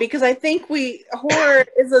bad, because I think horror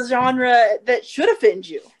is a genre that should offend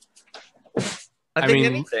you. I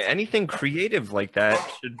think anything creative like that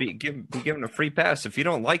should be given a free pass. If you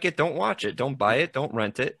don't like it, don't watch it, don't buy it, don't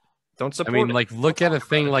rent it. Don't support. I mean, like, look at a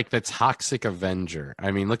thing like the Toxic Avenger. I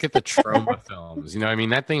mean, look at the Trauma films. You know, I mean,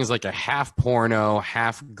 that thing is like a half porno,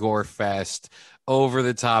 half gore fest, over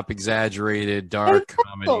the top, exaggerated, dark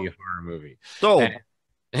comedy horror movie. So,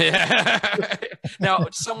 yeah. Now,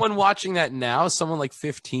 someone watching that now, someone like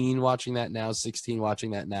 15 watching that now, 16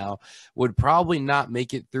 watching that now, would probably not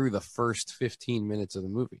make it through the first 15 minutes of the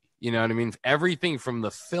movie. You know what I mean? Everything from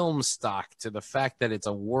the film stock to the fact that it's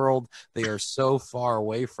a world they are so far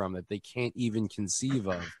away from that they can't even conceive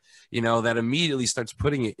of, you know, that immediately starts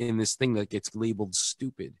putting it in this thing that gets labeled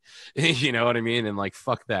stupid. You know what I mean? And like,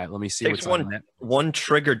 fuck that. Let me see what's on that. One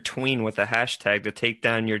triggered tween with a hashtag to take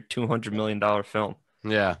down your $200 million film.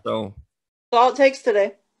 Yeah. So that's all it takes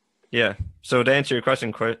today. Yeah. So to answer your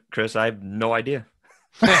question, Chris, I have no idea.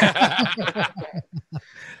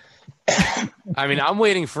 I mean, I'm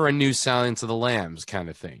waiting for a new Silence of the Lambs kind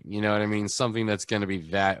of thing. You know what I mean? Something that's going to be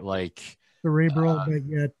that like cerebral, but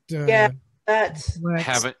yet that's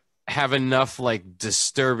have enough like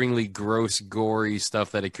disturbingly gross, gory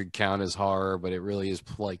stuff that it could count as horror, but it really is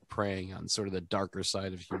like preying on sort of the darker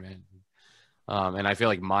side of humanity. And I feel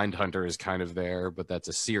like Mindhunter is kind of there, but that's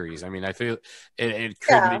a series. I mean, I feel it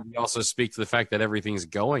could maybe also speak to the fact that everything's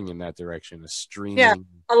going in that direction. A streaming. Yeah,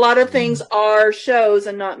 a lot of things are shows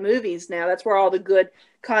and not movies now. That's where all the good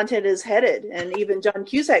content is headed. And even John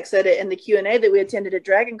Cusack said it in the Q&A that we attended at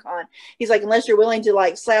Dragon Con. He's like, unless you're willing to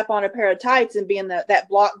like slap on a pair of tights and be in that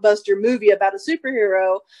blockbuster movie about a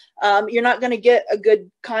superhero, you're not going to get a good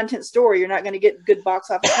content story. You're not going to get good box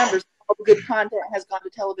office numbers. All the good content has gone to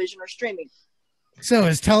television or streaming. So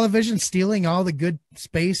is television stealing all the good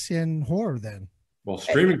space in horror then? Well,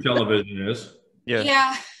 streaming television is.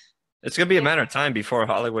 Yeah. It's going to be a matter of time before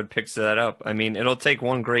Hollywood picks that up. I mean, it'll take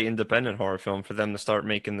one great independent horror film for them to start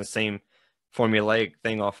making the same formulaic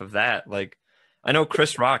thing off of that. Like, I know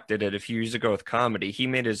Chris Rock did it a few years ago with comedy. He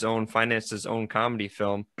made financed his own comedy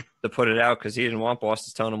film to put it out because he didn't want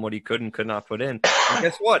bosses telling him what he could and could not put in. And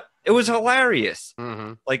guess what? It was hilarious.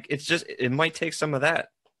 Mm-hmm. Like, it might take some of that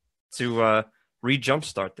to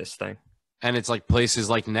re-jumpstart this thing. And it's like places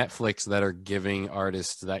like Netflix that are giving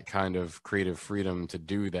artists that kind of creative freedom to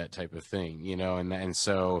do that type of thing, you know, and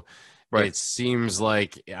so it seems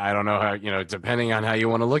like, I don't know how, you know, depending on how you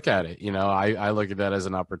want to look at it, you know, I look at that as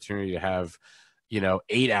an opportunity to have, you know,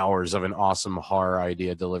 8 hours of an awesome horror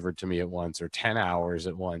idea delivered to me at once, or 10 hours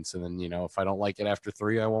at once. And then, you know, if I don't like it after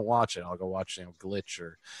 3, I won't watch it. I'll go watch, you know, Glitch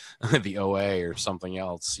or the OA or something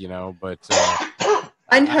else, you know, but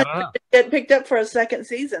I get picked up for a second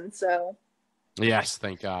season, so. Yes,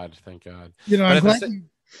 thank God. You know, I'm glad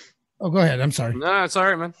oh, go ahead. I'm sorry. No, it's all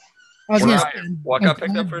right, man. I was what got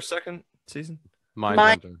picked up for a second season?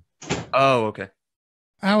 Mindhunter. Oh, okay.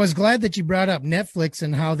 I was glad that you brought up Netflix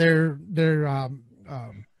and how they're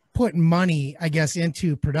putting money, I guess,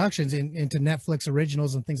 into productions, into Netflix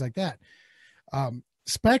originals and things like that.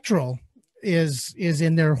 Spectral is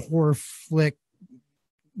in their horror flick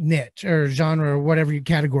niche or genre or whatever your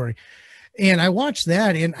category. And I watched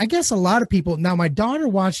that, and I guess a lot of people, now my daughter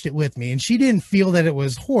watched it with me and she didn't feel that it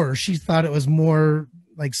was horror. She thought it was more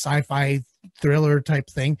like sci-fi thriller type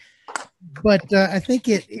thing. But I think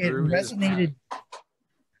it resonated.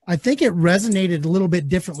 I think it resonated a little bit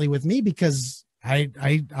differently with me because I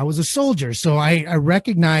was a soldier. So I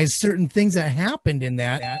recognized certain things that happened in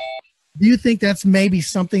that. Do you think that's maybe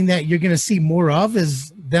something that you're going to see more of,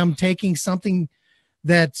 is them taking something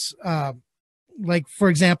that's like, for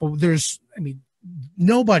example,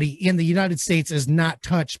 nobody in the United States is not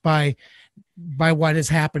touched by what has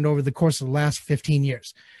happened over the course of the last 15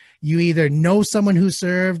 years. You either know someone who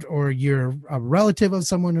served, or you're a relative of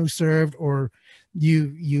someone who served, or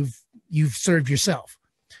you've served yourself.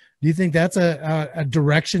 Do you think that's a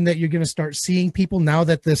direction that you're going to start seeing people now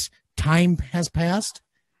that this time has passed?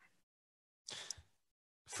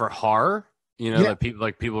 For horror? You know, that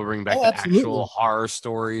people bring back the actual horror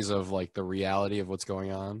stories of like the reality of what's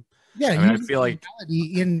going on. Yeah, I feel like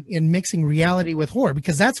in mixing reality with horror,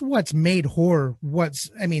 because that's what's made horror.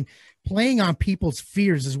 Playing on people's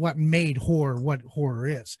fears is what made horror what horror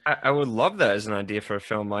is. I would love that as an idea for a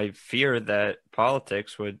film. I fear that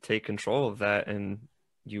politics would take control of that, and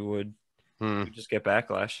you would just get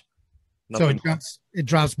backlash. So it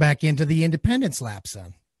drops back into the independence lapse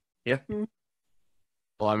then. Yeah.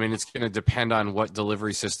 Well, I mean, it's going to depend on what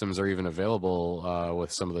delivery systems are even available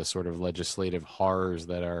with some of the sort of legislative horrors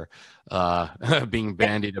that are being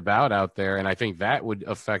bandied about out there. And I think that would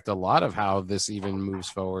affect a lot of how this even moves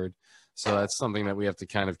forward. So that's something that we have to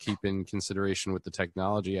kind of keep in consideration with the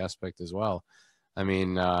technology aspect as well. I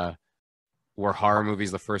mean, were horror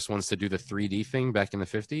movies the first ones to do the 3D thing back in the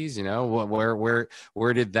 50s? You know,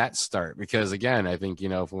 where did that start? Because again, I think, you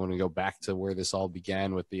know, if we want to go back to where this all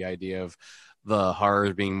began with the idea of the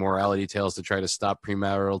horror being morality tales to try to stop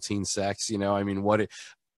premarital teen sex, you know, I mean, what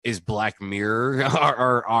is Black Mirror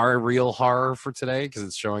our real horror for today? Because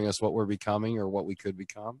it's showing us what we're becoming or what we could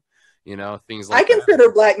become, you know, things like I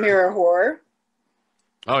consider Black Mirror horror.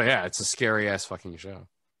 Oh yeah, it's a scary ass fucking show.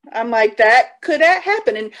 I'm like, that could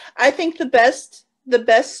happen. And I think the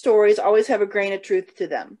best stories always have a grain of truth to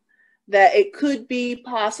them, that it could be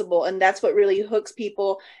possible. And that's what really hooks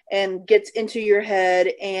people and gets into your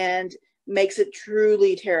head and makes it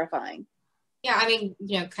truly terrifying. Yeah, I mean,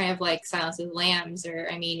 you know, kind of like Silence of the Lambs, or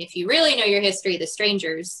I mean, if you really know your history, The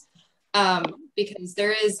Strangers, because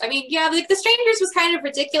there is, I mean, yeah, like The Strangers was kind of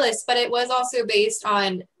ridiculous, but it was also based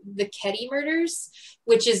on the Ketty murders,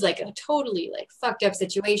 which is like a totally like fucked up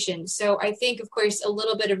situation. So I think, of course, a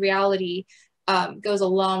little bit of reality goes a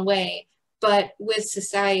long way, but with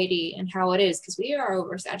society and how it is, because we are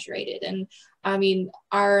oversaturated, and I mean,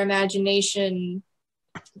 our imagination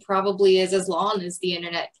probably is as long as the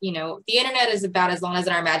internet. You know, the internet is about as long as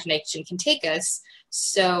our imagination can take us.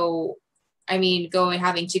 So I mean,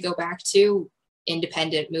 having to go back to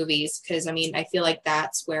independent movies, because I mean, I feel like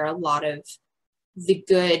that's where a lot of the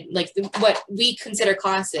good, like what we consider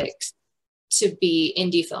classics to be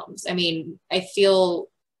indie films. I mean,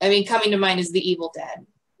 coming to mind is The Evil Dead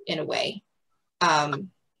in a way.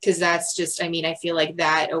 Because that's just, I mean, I feel like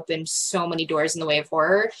that opened so many doors in the way of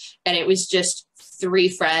horror, and it was just 3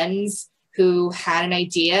 friends who had an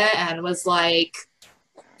idea and was like,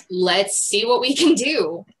 let's see what we can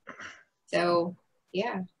do. So,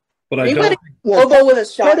 yeah. But I don't. Well, go with a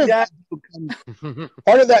shotgun.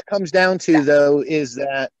 Part of that comes down to, though, is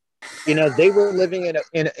that, you know, they were living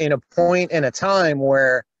in a point in a time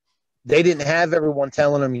where they didn't have everyone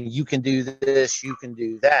telling them, you can do this, you can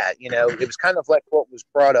do that. You know, it was kind of like what was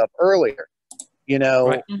brought up earlier. You know,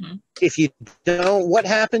 right. If you don't, what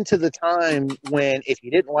happened to the time when if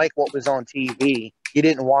you didn't like what was on TV, you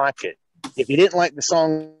didn't watch it. If you didn't like the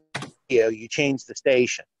song, you changed the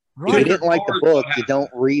station. Right. If you didn't like the book, you don't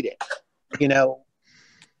read it. You know,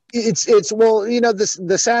 it's well, you know,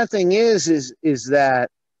 the sad thing is that,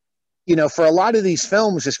 you know, for a lot of these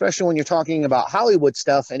films, especially when you're talking about Hollywood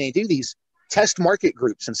stuff, and they do these test market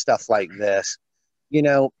groups and stuff like this, you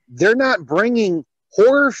know, they're not bringing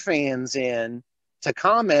horror fans in to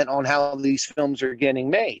comment on how these films are getting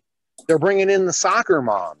made. They're bringing in the soccer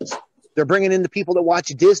moms. They're bringing in the people that watch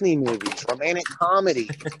Disney movies, romantic comedy,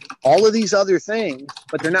 all of these other things,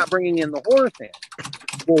 but they're not bringing in the horror fans.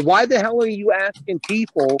 Well, why the hell are you asking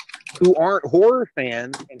people who aren't horror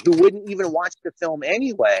fans and who wouldn't even watch the film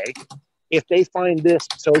anyway if they find this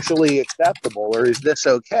socially acceptable, or is this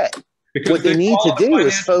okay? Because what they need to do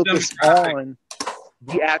is focus on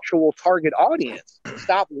the actual target audience.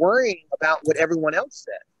 Stop worrying about what everyone else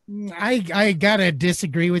said. I gotta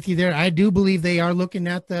disagree with you there. I do believe they are looking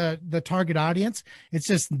at the target audience. It's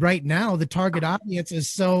just right now the target audience is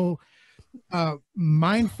so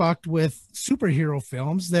mind fucked with superhero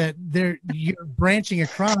films that you're branching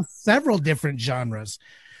across several different genres.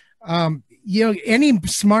 You know, any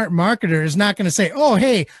smart marketer is not going to say, oh,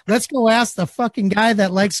 hey, let's go ask the fucking guy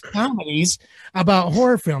that likes comedies about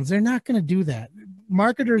horror films. They're not going to do that.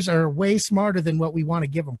 Marketers are way smarter than what we want to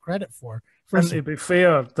give them credit for. And to be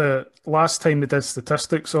fair, the last time they did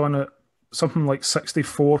statistics on it, something like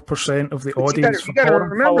 64% of the audience. You got to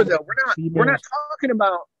remember, though, we're not talking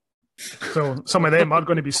about. So some of them are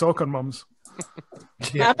going to be soccer mums.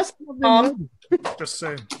 Yeah. Just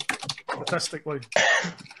saying, statistically.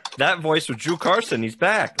 That voice was Drew Carson. He's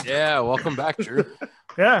back. Yeah, welcome back, Drew.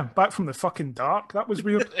 Yeah, back from the fucking dark. That was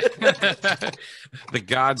weird. The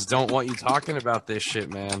gods don't want you talking about this shit,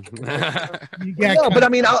 man. No, but I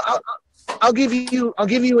mean, I'll give you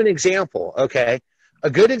an example. Okay, a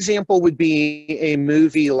good example would be a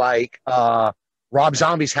movie like Rob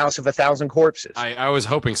Zombie's House of a Thousand Corpses. I was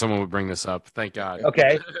hoping someone would bring this up. Thank God.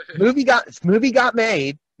 Okay, movie got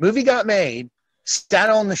made, sat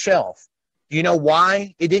on the shelf. Do you know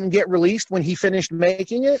why it didn't get released when he finished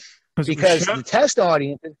making it? Because the test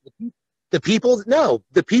audience, the people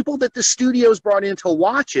that the studios brought in to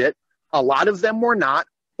watch it, a lot of them were not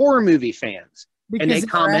horror movie fans. Because and they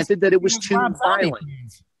commented that it was too violent.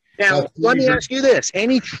 Now, let me ask you this.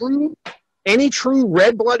 Any true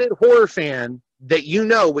red-blooded horror fan that you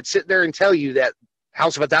know would sit there and tell you that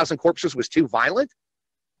House of a Thousand Corpses was too violent?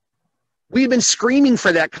 We've been screaming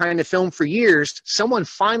for that kind of film for years. Someone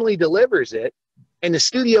finally delivers it, and the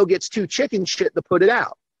studio gets too chicken shit to put it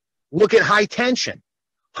out. Look at High Tension.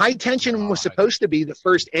 High Tension was supposed to be the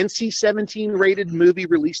first NC-17 rated movie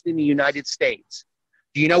released in the United States.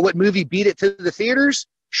 Do you know what movie beat it to the theaters?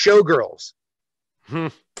 Showgirls.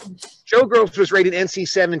 Showgirls was rated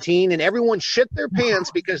NC-17, and everyone shit their pants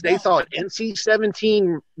because they thought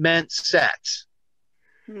NC-17 meant sex.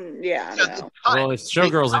 Yeah, So well, it's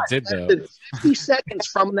Showgirls it did, though. 50 seconds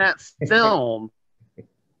from that film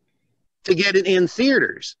to get it in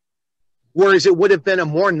theaters. Whereas it would have been a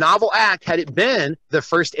more novel act had it been the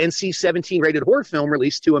first NC-17 rated horror film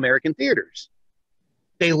released to American theaters.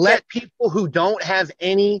 They let people who don't have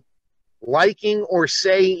any liking or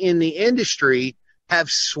say in the industry have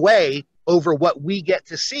sway over what we get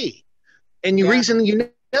to see. And the reason you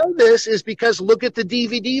know this is because look at the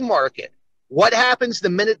DVD market. What happens the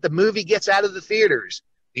minute the movie gets out of the theaters?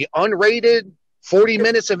 The unrated 40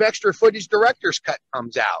 minutes of extra footage director's cut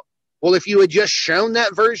comes out. Well, if you had just shown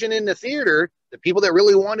that version in the theater, the people that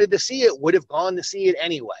really wanted to see it would have gone to see it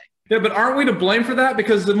anyway. Yeah, but aren't we to blame for that?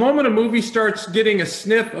 Because the moment a movie starts getting a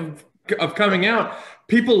sniff of coming out,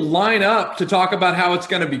 people line up to talk about how it's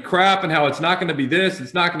going to be crap and how it's not going to be this,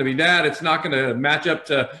 it's not going to be that, it's not going to match up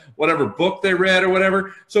to whatever book they read or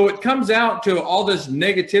whatever. So it comes out to all this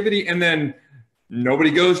negativity, and then nobody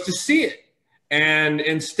goes to see it. And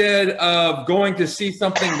instead of going to see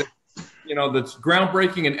something that, that's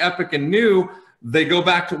groundbreaking and epic and new, they go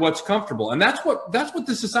back to what's comfortable. And that's what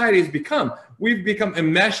the society has become. We've become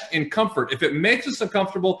enmeshed in comfort. If it makes us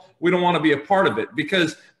uncomfortable, we don't want to be a part of it,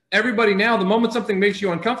 because everybody now, the moment something makes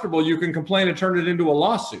you uncomfortable, you can complain and turn it into a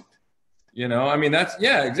lawsuit.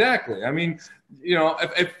 Exactly.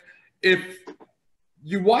 If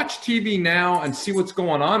you watch TV now and see what's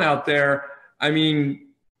going on out there, I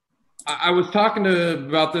was talking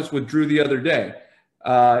about this with Drew the other day.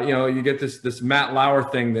 You get this Matt Lauer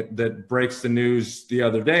thing that breaks the news the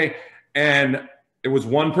other day, and it was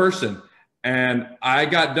one person. And I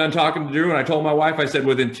got done talking to Drew, and I told my wife, I said,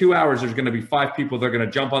 within 2 hours, there's going to be 5 people that are going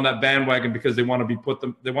to jump on that bandwagon because they want to be put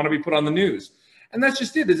on the news. And that's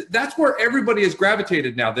just it. That's where everybody has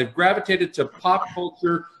gravitated now. They've gravitated to pop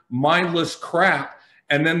culture, mindless crap,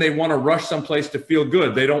 and then they want to rush someplace to feel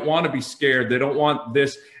good. They don't want to be scared. They don't want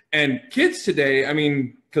this. And kids today,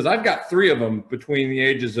 because I've got 3 of them between the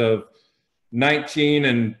ages of 19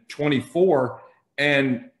 and 24,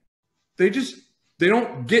 and they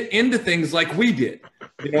don't get into things like we did.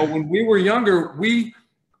 When we were younger,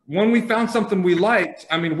 when we found something we liked,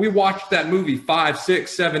 we watched that movie 5,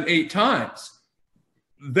 6, 7, 8 times.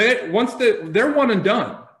 They're one and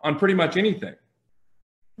done on pretty much anything.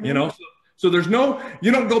 So there's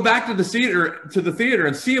you don't go back to the theater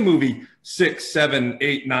and see a movie 6, 7,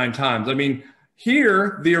 8, 9 times.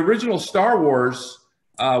 Here, the original Star Wars,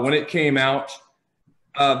 when it came out,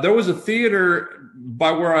 there was a theater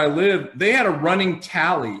by where I live. They had a running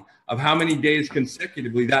tally of how many days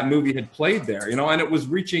consecutively that movie had played there, and it was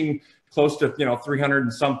reaching close to, 300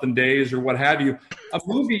 and something days or what have you. A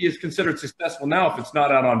movie is considered successful now if it's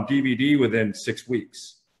not out on DVD within 6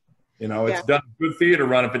 weeks. It's done a good theater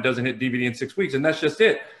run if it doesn't hit DVD in 6 weeks, and that's just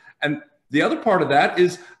it. And the other part of that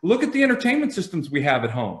is look at the entertainment systems we have at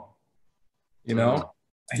home. We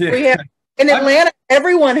have in Atlanta,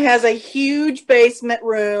 everyone has a huge basement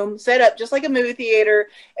room set up just like a movie theater,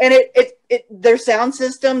 and their sound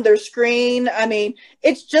system, their screen.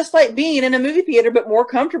 It's just like being in a movie theater, but more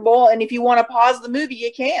comfortable. And if you want to pause the movie,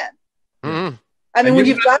 you can. Mm-hmm. When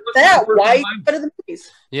you've got that, why go to the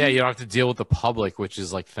movies? Yeah, you don't have to deal with the public, which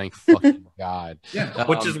is like, thank fucking God. Yeah,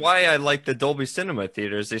 which is why I like the Dolby Cinema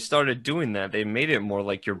theaters. They started doing that. They made it more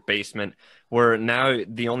like your basement, where now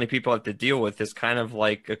the only people I have to deal with is kind of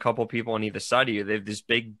like a couple people on either side of you. They have these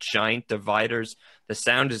big, giant dividers. The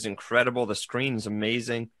sound is incredible. The screen's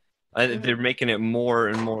amazing. They're making it more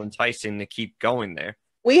and more enticing to keep going there.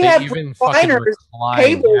 We have recliners,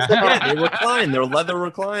 tables. Yeah, they recline. They're leather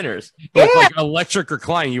recliners. But it's like electric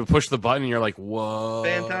recline. You push the button, and you're like, whoa.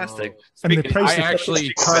 Fantastic. And the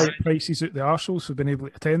prices at the arseholes have been able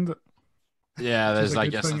to attend it. Yeah, I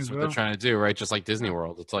guess that's what they're trying to do, right? Just like Disney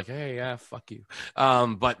World. It's like, hey, yeah, fuck you.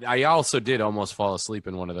 But I also did almost fall asleep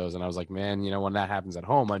in one of those, and I was like, man, when that happens at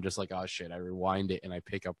home, I'm just like, oh shit, I rewind it and I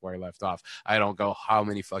pick up where I left off. I don't go, how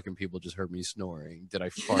many fucking people just heard me snoring? Did I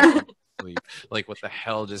fart? Like, what the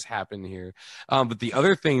hell just happened here? But the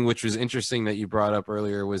other thing which was interesting that you brought up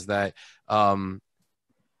earlier was that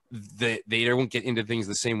they don't get into things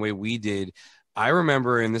the same way we did. I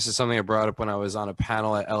remember, and this is something I brought up when I was on a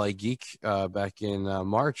panel at LA Geek back in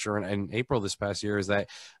March or in April this past year, is that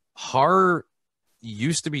horror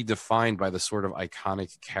used to be defined by the sort of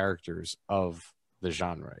iconic characters of the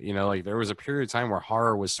genre. Like there was a period of time where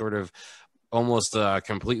horror was sort of almost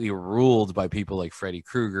completely ruled by people like Freddy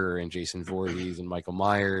Krueger and Jason Voorhees and Michael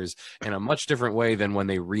Myers in a much different way than when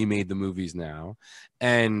they remade the movies now.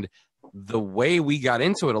 And the way we got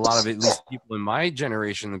into it, a lot of it, at least people in my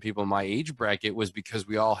generation and people in my age bracket, was because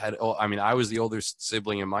we all had, I mean, I was the older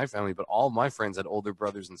sibling in my family, but all my friends had older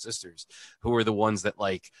brothers and sisters who were the ones that,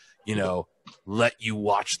 like, you know, let you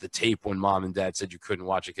watch the tape when mom and dad said you couldn't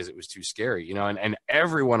watch it because it was too scary, you know, and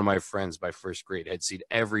every one of my friends by first grade had seen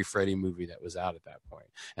every Freddy movie that was out at that point.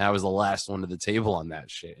 And I was the last one to the table on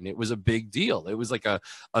that shit. And it was a big deal. It was like a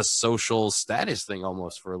social status thing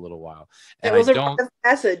almost for a little while. And it was a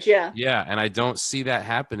message, yeah. Yeah, and I don't see that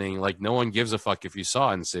happening. Like, no one gives a fuck if you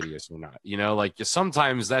saw Insidious or not. You know, like,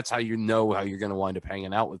 sometimes that's how you know how you're going to wind up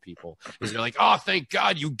hanging out with people. Is you're like, oh, thank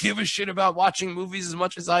God you give a shit about watching movies as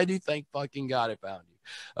much as I do. Thank fucking God I found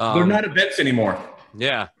you. They're not events anymore.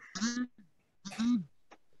 Yeah.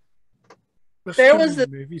 There was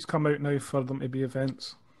movies come out now for them to be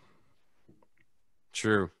events.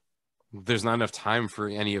 True. There's not enough time for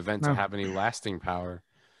any event to have any lasting power.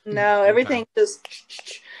 No, everything just.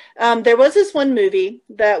 There was this one movie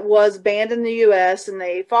that was banned in the U.S. and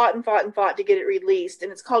they fought and fought and fought to get it released,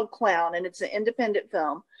 and it's called Clown, and it's an independent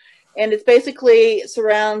film, and it's basically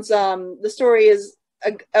surrounds. The story is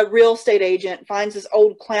a real estate agent finds this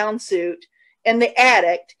old clown suit in the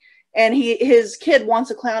attic, and his kid wants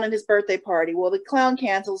a clown at his birthday party. Well, the clown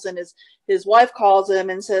cancels, and his wife calls him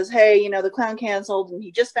and says, "Hey, you know, the clown canceled, and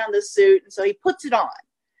he just found this suit," and so he puts it on.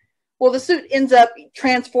 Well, the suit ends up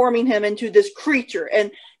transforming him into this creature. And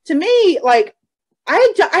to me, like,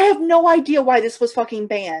 I have no idea why this was fucking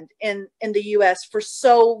banned in the U.S. for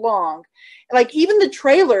so long. Like, even the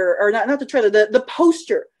trailer, or not the trailer, the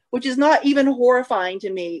poster, which is not even horrifying to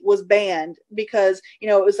me, was banned because, you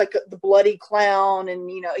know, it was like the bloody clown and,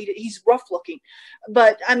 you know, he's rough looking.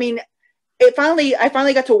 But, I mean, I finally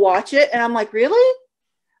got to watch it, and I'm like, really?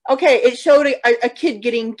 Okay, it showed a kid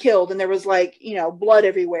getting killed, and there was, like, you know, blood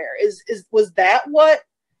everywhere. Was that what,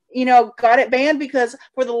 you know, got it banned? Because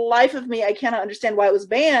for the life of me, I cannot understand why it was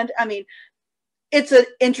banned. I mean, it's an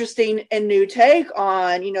interesting and new take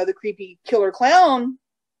on, you know, the creepy killer clown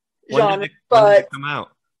genre. When did it come out?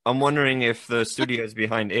 I'm wondering if the studios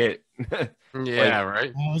behind it, yeah,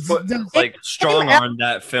 right, like strong on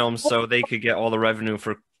that film so they could get all the revenue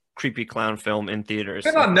for creepy clown film in theaters.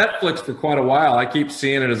 It's been on Netflix for quite a while. I keep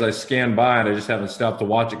seeing it as I scan by, and I just haven't stopped to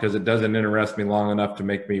watch it because it doesn't interest me long enough to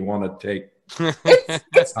make me want to take.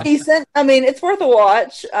 It's decent. I mean, it's worth a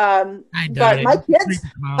watch. But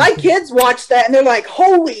my kids watch that, and they're like,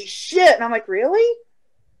 "Holy shit!" And I'm like, "Really?"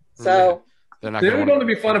 So it would only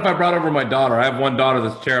be fun if I brought over my daughter. I have one daughter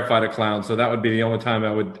that's terrified of clowns, so that would be the only time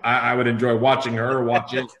I would enjoy watching her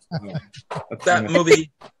watch it.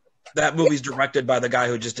 That movie's directed by the guy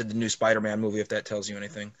who just did the new Spider-Man movie, if that tells you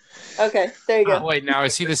anything. Okay, there you go. Wait, now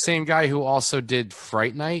is he the same guy who also did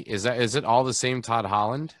Fright Night? Is it all the same Todd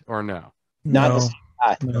Holland or no? Not the same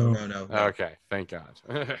guy. No. Okay, thank God.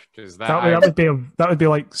 Because that would be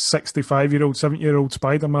like 65-year-old, 70-year-old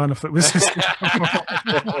Spider-Man if it was.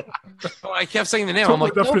 Well, I kept saying the name. Totally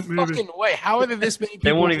I'm like, no movie. fucking way. How are there this many people?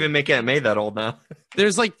 They won't even make Aunt May that old now.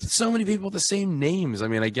 There's like so many people with the same names. I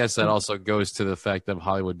mean, I guess that also goes to the fact of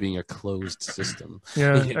Hollywood being a closed system.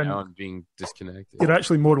 Yeah, you know, and being disconnected. You're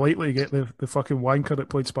actually more likely to get the fucking wanker that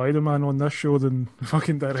played Spider-Man on this show than the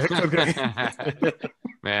fucking director guy.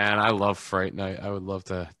 Man, I love Fright Night. I would love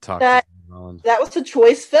to talk that. To him. That was a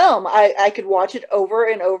choice film. I could watch it over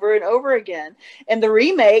and over and over again. And the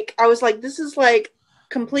remake, I was like, this is like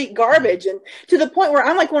complete garbage. And to the point where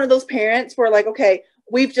I'm like one of those parents where, like, okay,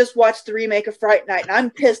 we've just watched the remake of Fright Night, and I'm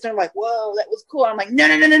pissed. And I'm like, whoa, that was cool. I'm like, no.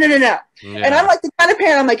 Yeah. And I'm like the kind of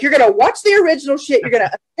parent, I'm like, you're going to watch the original shit. You're going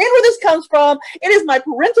to understand where this comes from. It is my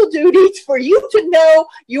parental duty for you to know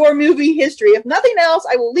your movie history. If nothing else,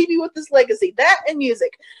 I will leave you with this legacy, that and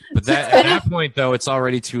music. But at that point, though, it's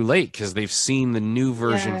already too late because they've seen the new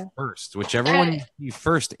version first, whichever one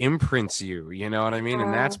first imprints you, you know what I mean?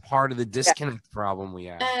 And that's part of the disconnect problem we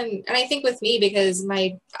have. And I think with me, because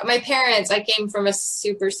my parents, I came from a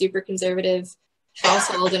super, super conservative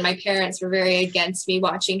household, and my parents were very against me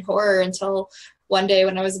watching horror until one day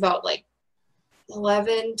when I was about like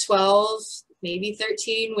 11, 12, maybe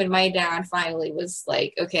 13, when my dad finally was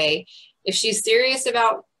like, okay, if she's serious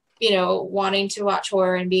about, you know, wanting to watch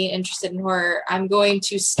horror and being interested in horror, I'm going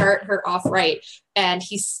to start her off right. And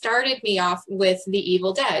he started me off with The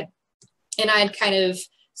Evil Dead. And I'd kind of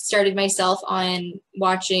started myself on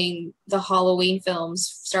watching the Halloween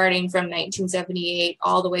films starting from 1978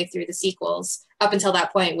 all the way through the sequels up until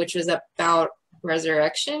that point, which was about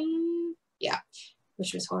Resurrection. Yeah.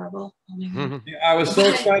 which was horrible. Oh my God. Yeah, I was so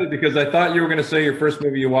excited because I thought you were going to say your first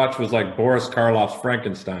movie you watched was like Boris Karloff's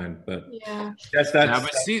Frankenstein, but yeah, that's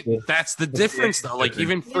that's the difference though. Like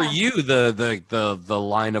even for you, the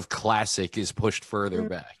line of classic is pushed further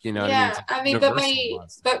back. You know what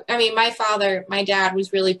I mean? My dad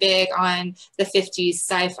was really big on the 50s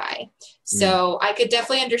sci-fi, so I could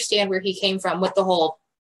definitely understand where he came from with the whole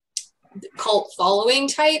cult following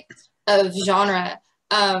type of genre.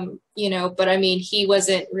 You know, but I mean, he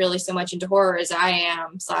wasn't really so much into horror as I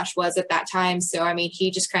am / was at that time. So, I mean,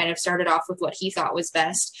 he just kind of started off with what he thought was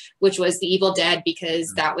best, which was The Evil Dead,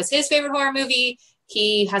 because that was his favorite horror movie.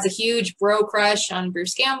 He has a huge bro crush on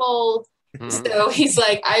Bruce Campbell. So he's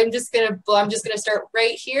like, I'm just gonna start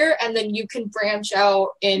right here, and then you can branch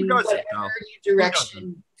out in whatever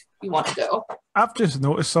direction you want to go. I've just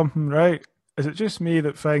noticed something, right? Is it just me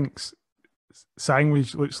that thinks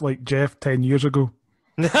Sandwich looks like Jeff 10 years ago?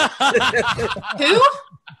 Who?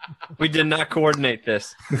 We did not coordinate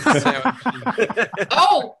this.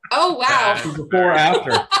 Oh wow. Before,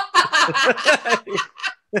 after.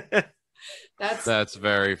 That's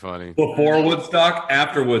very funny. Before Woodstock,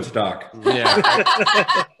 after Woodstock. Yeah.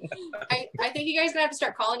 I think you guys gonna have to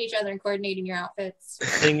start calling each other and coordinating your outfits.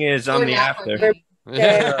 Thing is, I'm the after.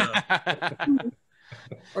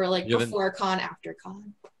 Or like before con, after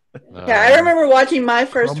con. Yeah, I remember watching my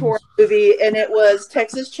first horror movie, and it was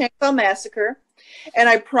Texas Chainsaw Massacre. And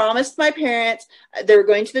I promised my parents they were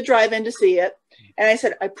going to the drive-in to see it. And I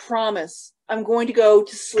said, I promise I'm going to go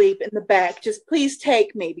to sleep in the back. Just please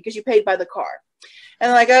take me because you paid by the car. And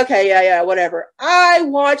they're like, okay, yeah, whatever. I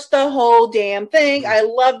watched the whole damn thing. I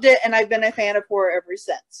loved it, and I've been a fan of horror ever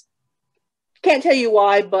since. Can't tell you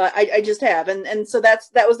why, but I just have. And so that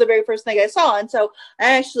was the very first thing I saw. And so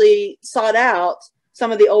I actually sought out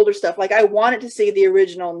some of the older stuff. Like I wanted to see the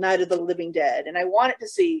original Night of the Living Dead, and I wanted to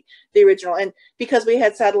see the original. And because we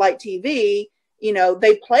had satellite TV, you know,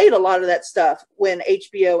 they played a lot of that stuff when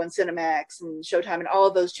HBO and Cinemax and Showtime and all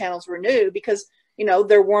of those channels were new, because, you know,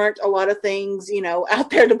 there weren't a lot of things, you know, out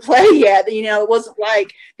there to play yet. You know, it wasn't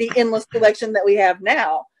like the endless collection that we have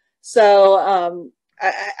now. So,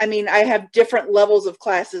 I mean, I have different levels of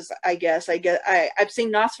classes, I guess. I've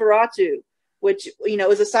seen Nosferatu, which, you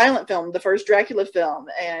know, is a silent film, the first Dracula film.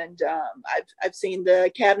 And I've seen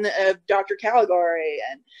The Cabinet of Dr. Caligari.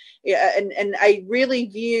 And I really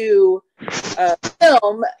view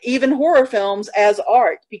film, even horror films, as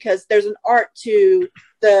art, because there's an art to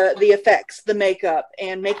the effects, the makeup,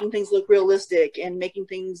 and making things look realistic and making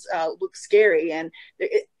things look scary. And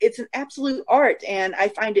it's an absolute art. And I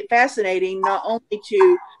find it fascinating not only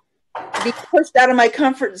to be pushed out of my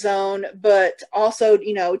comfort zone, but also,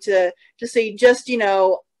 you know, to see just, you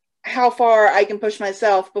know, how far I can push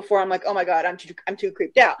myself before I'm like, oh my God, I'm too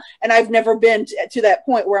creeped out. And I've never been to that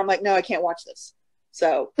point where I'm like, no, I can't watch this.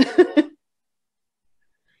 So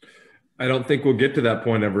I don't think we'll get to that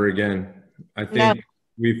point ever again. I think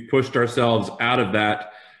we've pushed ourselves out of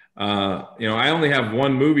that. You know, I only have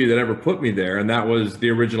one movie that ever put me there, and that was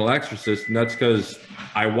the original Exorcist. And that's because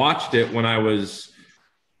I watched it when I was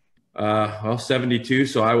 72,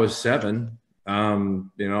 so I was 7.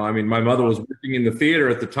 You know, I mean, my mother was working in the theater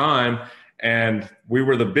at the time, and we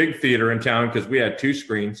were the big theater in town because we had 2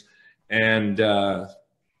 screens, and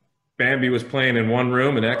Bambi was playing in one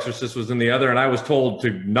room and Exorcist was in the other, and I was told to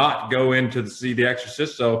not go in to see the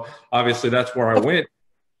Exorcist, so obviously that's where I went.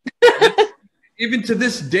 Even to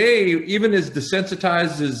this day, even as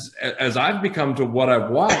desensitized as I've become to what I've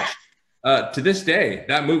watched, to this day,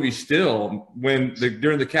 that movie still,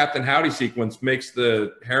 during the Captain Howdy sequence, makes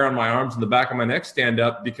the hair on my arms and the back of my neck stand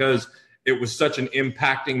up, because it was such an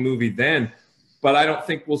impacting movie then. But I don't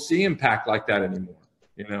think we'll see impact like that anymore.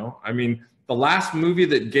 You know, I mean, the last movie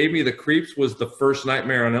that gave me the creeps was the first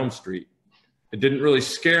Nightmare on Elm Street. It didn't really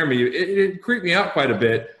scare me. It creeped me out quite a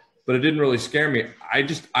bit, but it didn't really scare me.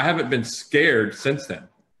 I haven't been scared since then.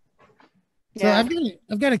 So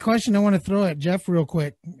I've got a question I want to throw at Jeff real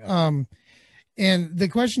quick. And the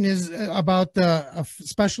question is about the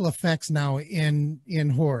special effects now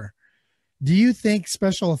in horror. Do you think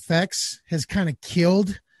special effects has kind of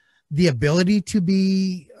killed the ability to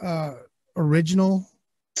be original?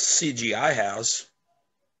 CGI has.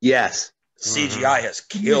 Yes. CGI has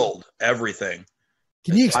killed everything.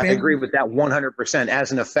 Can you expand? I agree with that 100%.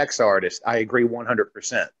 As an effects artist, I agree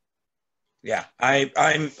 100%. Yeah,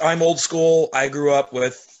 I'm old school. I grew up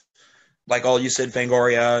with, like all you said,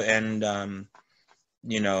 Fangoria and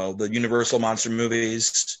you know, the Universal monster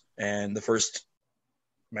movies. And the first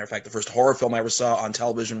horror film I ever saw on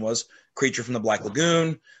television was Creature from the Black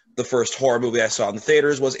Lagoon. The first horror movie I saw in the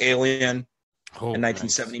theaters was Alien in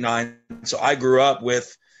 1979. Nice. So I grew up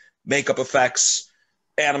with makeup effects,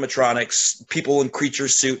 animatronics, people in creature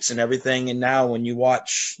suits and everything. And now when you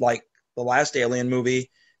watch like the last Alien movie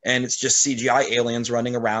and it's just CGI aliens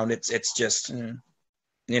running around, it's just,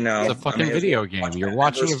 you know, it's a fucking video game. You're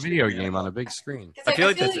watching a video game on a big screen. I feel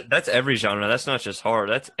like that's every genre. That's not just horror.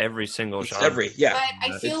 That's every single genre. Yeah.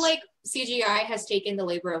 But I feel like CGI has taken the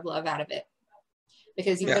labor of love out of it,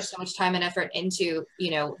 because you put so much time and effort into,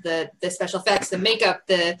 you know, the special effects, the makeup,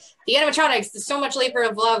 the animatronics. There's so much labor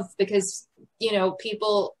of love because, you know,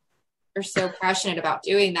 people are so passionate about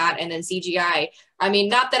doing that. And then CGI, I mean,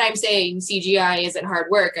 not that I'm saying CGI isn't hard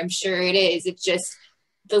work. I'm sure it is. It's just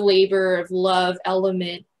the labor of love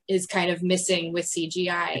element is kind of missing with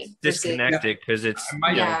CGI. It's disconnected because it's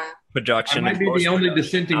production. I might be the only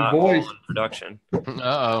dissenting voice. Production.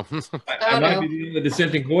 I might be the only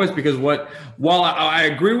dissenting voice because while I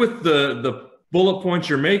agree with the bullet points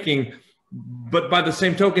you're making, but by the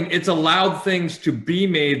same token, it's allowed things to be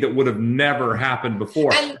made that would have never happened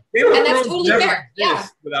before. And that's totally fair. Yeah.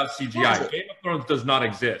 Without CGI, Game of Thrones does not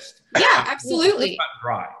exist. Yeah, absolutely.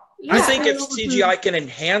 Dry. Yeah. I think if CGI can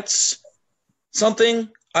enhance something,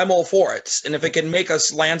 I'm all for it. And if it can make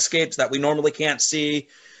us landscapes that we normally can't see,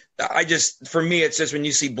 for me, it's just when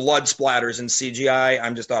you see blood splatters in CGI,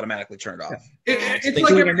 I'm just automatically turned off. It's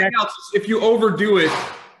like everything else. If you overdo it,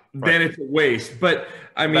 then it's a waste. But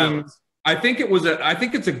I mean, I think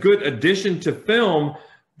it's a good addition to film,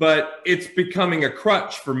 but it's becoming a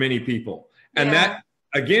crutch for many people. And that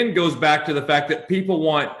again goes back to the fact that people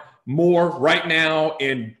want more right now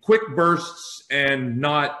in quick bursts and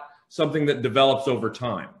not something that develops over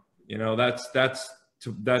time. You know, that's But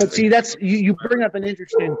see, you bring up an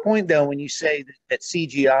interesting point though when you say that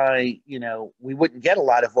CGI, you know, we wouldn't get a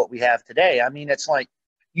lot of what we have today. I mean, it's like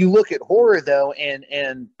you look at horror though,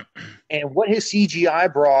 and what has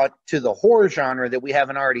CGI brought to the horror genre that we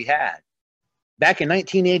haven't already had? Back in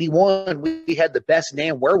 1981, we had the best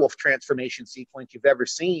damn werewolf transformation sequence you've ever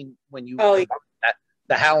seen when you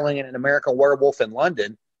the Howling in an American Werewolf in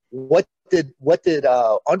London. What did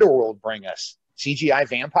Underworld bring us? CGI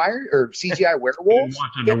vampire or CGI werewolves?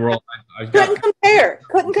 Couldn't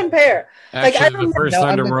compare. Actually, the first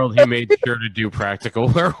Underworld, he made sure to do practical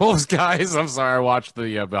werewolves, guys. I'm sorry, I watched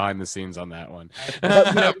the behind the scenes on that one.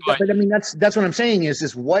 But I mean, that's what I'm saying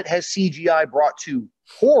is what has CGI brought to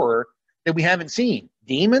horror that we haven't seen?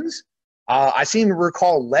 Demons. I seem to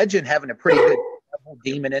recall Legend having a pretty good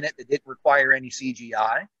demon in it that didn't require any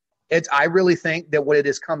CGI. I really think that what it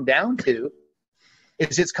has come down to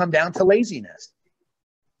is it's come down to laziness.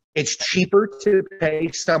 It's cheaper to pay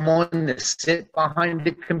someone to sit behind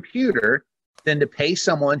a computer than to pay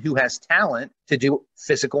someone who has talent to do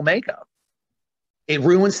physical makeup. It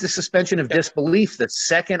ruins the suspension of disbelief the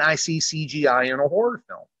second I see CGI in a horror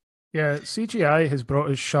film. Yeah, CGI has brought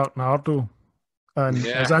us Sharknado, and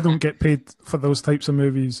as I don't get paid for those types of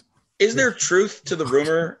movies. Is there truth to the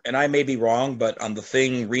rumor, and I may be wrong, but on the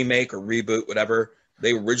Thing remake or reboot, whatever,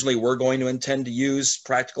 they originally were going to intend to use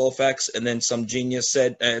practical effects, and then some genius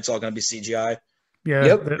said it's all going to be CGI. Yeah.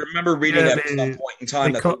 Yep. I remember reading that at some point in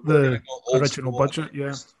time. They cut the original budget,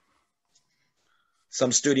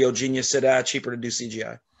 Some studio genius said, cheaper to do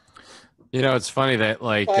CGI. You know, it's funny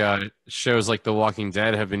that shows like The Walking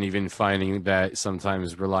Dead have been even finding that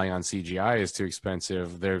sometimes relying on CGI is too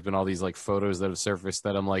expensive. There have been all these like photos that have surfaced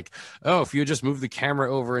that I'm like, oh, if you just move the camera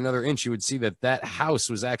over another inch, you would see that house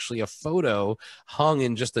was actually a photo hung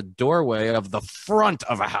in just a doorway of the front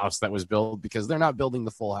of a house that was built, because they're not building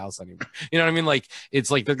the full house anymore. You know what I mean? Like, it's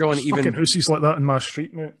like they're going even fucking houses like that in my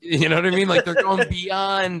street, mate. You know what I mean? Like, they're going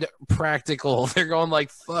beyond practical. They're going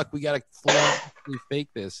like, fuck, we gotta full fake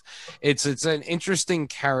this. It's an interesting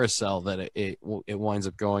carousel that it winds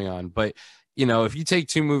up going on. But you know, if you take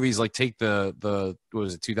two movies, like take the what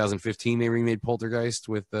was it, 2015 they remade Poltergeist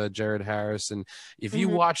with Jared Harris, and if you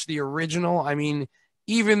watch the original, I mean,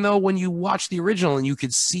 even though when you watch the original and you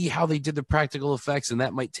could see how they did the practical effects, and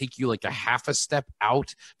that might take you like a half a step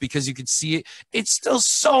out because you could see it, it's still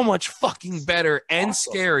so much fucking better and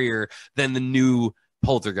scarier than the new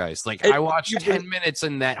Poltergeist. Like, I watched 10 minutes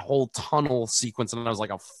in that whole tunnel sequence and I was like,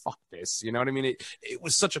 oh, fuck this. You know what I mean? It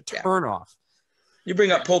was such a turn off. You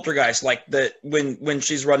bring up Poltergeist, like when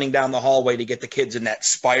she's running down the hallway to get the kids in that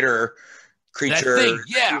spider creature. That thing,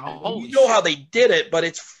 yeah. You know how they did it, but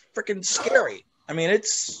it's freaking scary. I mean,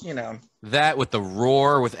 it's, you know, that with the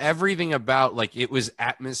roar, with everything about, like, it was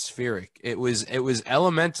atmospheric. It was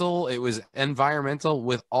elemental. It was environmental,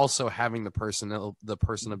 with also having the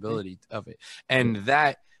personability of it. And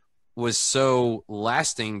that was so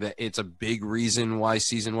lasting that it's a big reason why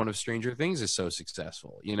season 1 of Stranger Things is so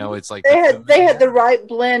successful. You know, it's like they had the right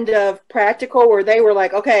blend of practical, where they were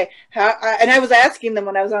like, okay, and I was asking them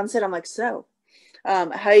when I was on set, I'm like, so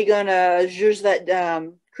How you gonna zhuzh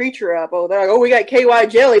that creature up? Oh, they're like, oh, we got KY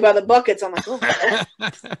jelly by the buckets. I'm like, oh,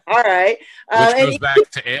 all right. Which goes back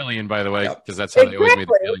to Alien, by the way, because that's how they always made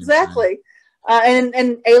the Alien. Exactly.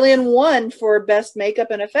 And Alien won for best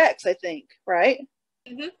makeup and effects, I think, right?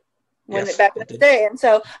 Mm-hmm. Back in the day. And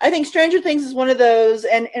so I think Stranger Things is one of those,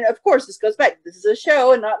 and of course this goes back, this is a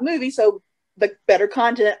show and not a movie, so the better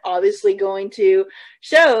content obviously going to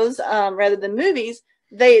shows rather than movies.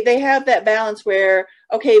 They have that balance where,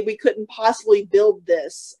 okay, we couldn't possibly build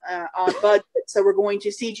this on budget, so we're going to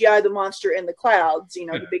CGI the monster in the clouds, you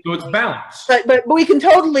know. The big so it's balanced. But we can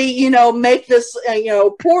totally, you know, make this,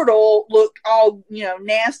 portal look all,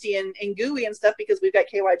 nasty and gooey and stuff because we've got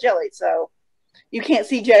KY jelly. So you can't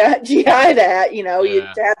CGI that, you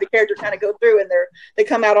to have the character kind of go through and they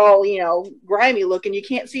come out all, grimy looking. You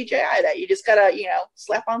can't CGI that. You just gotta,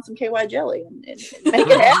 slap on some KY jelly and make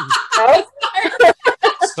it happen.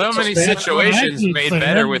 So many situations made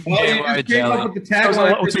better with KY jelly. That was a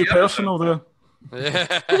little too personal there.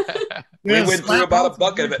 We went through about a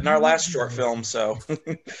bucket of it in our last short film, so.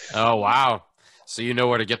 Oh, wow. So you know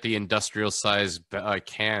where to get the industrial size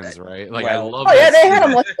cans, right? Like, well, I love Oh, yeah, they had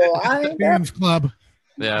them little. Cans Club.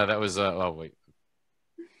 Yeah, that was, oh, wait.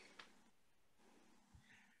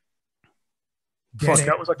 Fuck,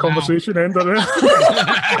 that was a conversation ender there.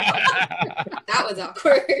 That was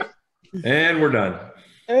awkward. And we're done.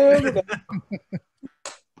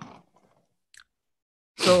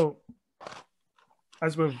 So,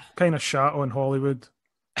 as we've kind of shot on Hollywood,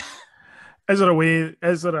 is there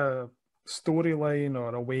a storyline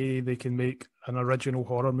or a way they can make an original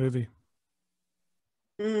horror movie?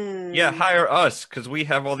 Yeah, hire us because we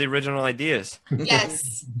have all the original ideas.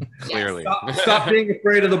 Yes. Clearly. Stop being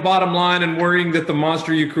afraid of the bottom line and worrying that the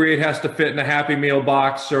monster you create has to fit in a Happy Meal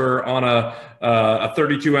box or on a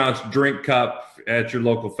 32-ounce drink cup at your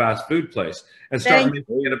local fast food place, and start making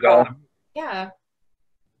it about.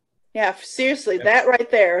 Yeah, seriously, that right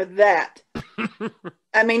there, that.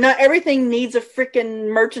 I mean, not everything needs a freaking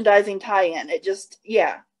merchandising tie-in. It just,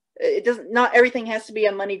 it doesn't. Not everything has to be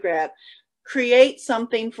a money grab. Create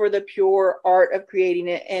something for the pure art of creating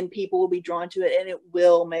it, and people will be drawn to it, and it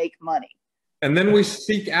will make money. And then we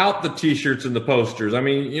seek out the T-shirts and the posters. I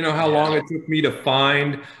mean, you know how long it took me to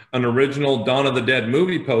find an original Dawn of the Dead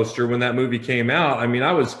movie poster when that movie came out. I mean,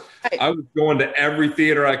 I was going to every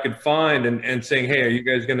theater I could find and saying, "Hey, are you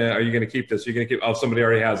gonna keep this? Are you gonna keep? Oh, somebody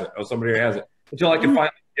already has it. Oh, somebody already has it." Until I could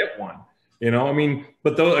finally get one. You know, I mean,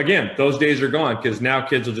 but those days are gone because now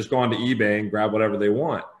kids will just go onto eBay and grab whatever they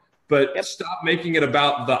want. But stop making it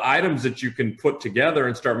about the items that you can put together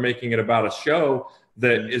and start making it about a show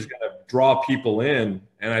that is going to draw people in.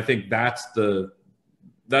 And I think that's the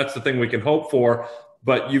thing we can hope for.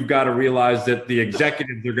 But you've got to realize that the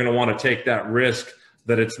executives are going to want to take that risk,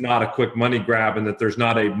 that it's not a quick money grab and that there's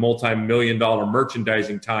not a multi-million-dollar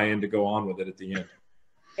merchandising tie-in to go on with it at the end.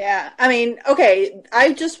 Yeah, I mean, okay,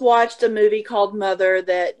 I just watched a movie called Mother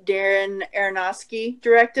that Darren Aronofsky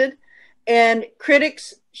directed, and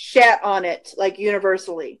critics shat on it, like,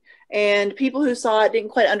 universally. And people who saw it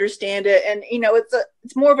didn't quite understand it. And,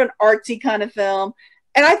 it's more of an artsy kind of film.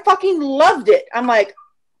 And I fucking loved it. I'm like,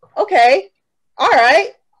 okay, all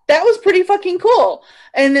right. That was pretty fucking cool.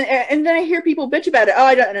 And then I hear people bitch about it. Oh,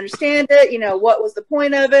 I don't understand it. What was the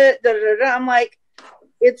point of it? Da, da, da, da. I'm like,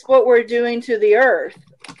 it's what we're doing to the earth.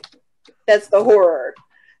 That's the horror.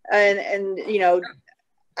 And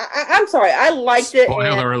I'm sorry, I liked it.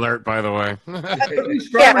 Spoiler alert, by the way. Whitley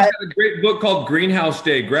Strieber had a great book called Greenhouse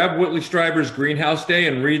Day. Grab Whitley Strieber's Greenhouse Day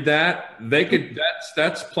and read that.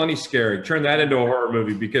 That's plenty scary. Turn that into a horror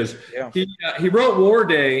movie because he wrote War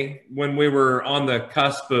Day when we were on the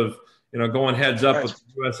cusp of going heads up with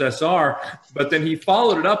the USSR, but then he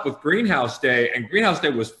followed it up with Greenhouse Day, and Greenhouse Day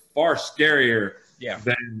was far scarier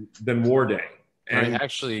than War Day. And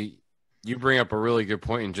actually, you bring up a really good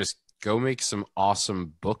point, and just go make some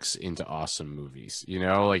awesome books into awesome movies.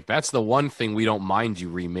 Like that's the one thing we don't mind you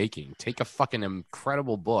remaking. Take a fucking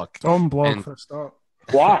incredible book. Tom Blog for a start.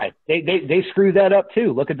 Why? They screwed that up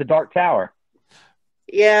too. Look at The Dark Tower.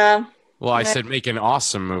 Yeah. Well, I said make an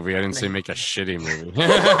awesome movie. I didn't say make a shitty movie.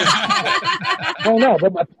 Oh no,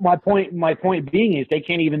 but my point being is they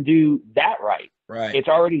can't even do that right. Right. It's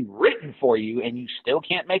already written for you, and you still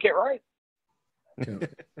can't make it right.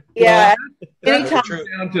 Yeah. That comes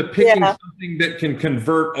down to picking something that can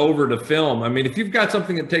convert over to film. I mean, if you've got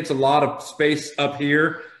something that takes a lot of space up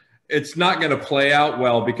here, it's not going to play out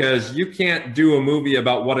well because you can't do a movie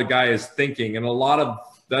about what a guy is thinking. And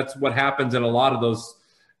that's what happens in a lot of those,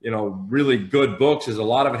 really good books is a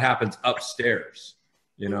lot of it happens upstairs,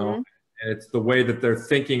 and it's the way that they're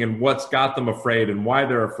thinking and what's got them afraid and why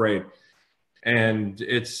they're afraid. and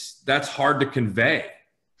that's hard to convey.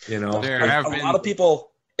 You know, a lot of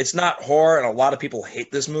people. It's not horror, and a lot of people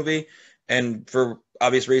hate this movie, and for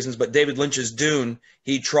obvious reasons. But David Lynch's Dune,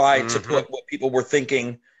 he tried to put what people were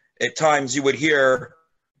thinking. At times, you would hear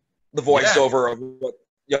the voiceover of what,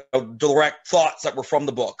 direct thoughts that were from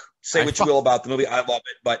the book. Say what you will about the movie, I love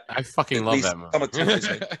it, but I fucking love that movie.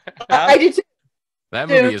 I do too. That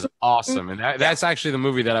movie is awesome, and that's actually the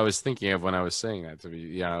movie that I was thinking of when I was saying that. To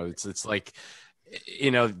be, it's like,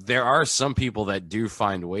 there are some people that do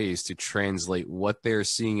find ways to translate what they're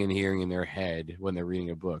seeing and hearing in their head when they're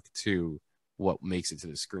reading a book to what makes it to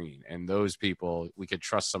the screen, and those people, we could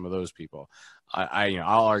trust some of those people.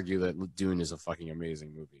 I'll argue that Dune is a fucking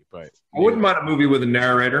amazing movie, but I wouldn't mind a movie with a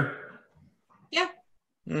narrator. Yeah.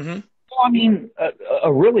 Well, I mean,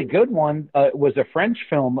 a really good one was a French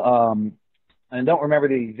film. I don't remember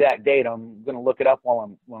the exact date. I'm going to look it up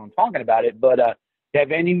while I'm talking about it. But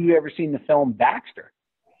have any of you ever seen the film Baxter?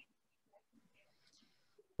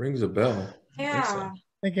 Rings a bell. Yeah.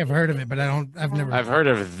 I think I've heard of it, but I've heard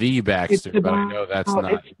of the Baxter, but I know that's not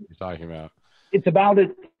what you're talking about. It's about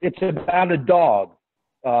a dog,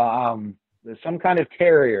 some kind of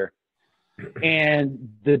terrier, and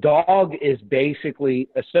the dog is basically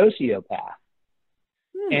a sociopath.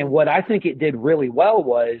 And what I think it did really well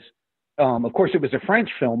was, of course, it was a French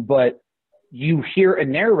film, but you hear a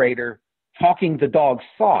narrator talking the dog's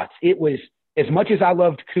thoughts. It was, as much as I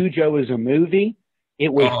loved Cujo as a movie,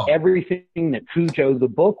 it was everything that Cujo the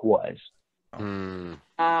book was.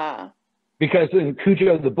 Because in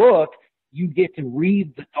Cujo the book, you get to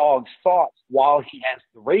read the dog's thoughts while he has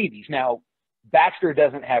the rabies. Now, Baxter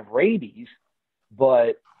doesn't have rabies,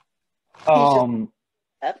 but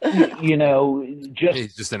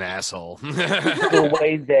he's just an asshole. The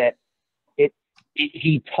way that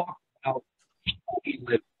he talked about people he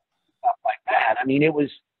lived, stuff like that. I mean, it was,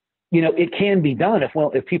 it can be done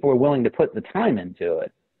if people are willing to put the time into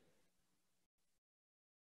it.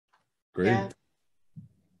 Great.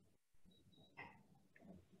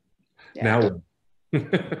 Yeah.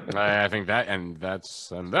 Now, I think that's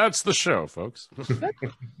the show, folks.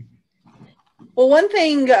 Well, one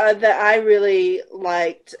thing that I really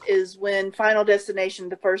liked is when Final Destination,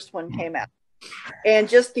 the first one, came out. And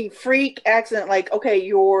just the freak accident, like, okay,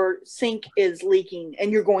 your sink is leaking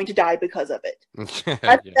and you're going to die because of it.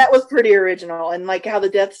 That was pretty original. And like how the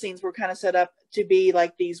death scenes were kind of set up to be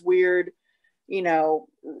like these weird,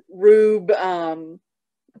 Rube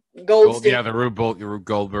Goldstein. The Rube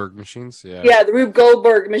Goldberg machines. Yeah. Yeah, the Rube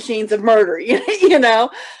Goldberg machines of murder,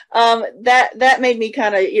 that made me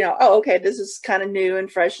kind of, okay, this is kind of new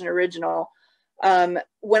and fresh and original.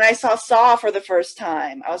 When I saw for the first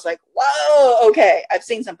time, I was like, whoa, okay, I've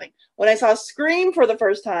seen something. When I saw Scream for the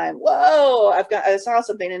first time, whoa, I saw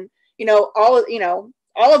something. And,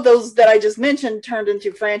 all of those that I just mentioned turned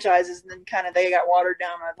into franchises, and then kind of they got watered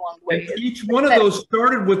down along the way. And each one of those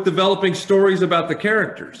started with developing stories about the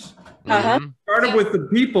characters. Started with the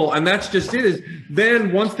people, and that's just it. Is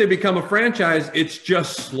then once they become a franchise, it's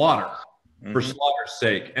just slaughter for slaughter's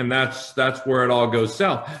sake, and that's where it all goes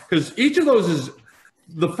south. Because each of those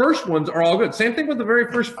the first ones are all good. Same thing with the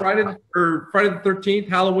very first Friday the 13th,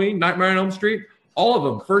 Halloween, Nightmare on Elm Street. All of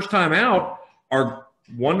them, first time out, are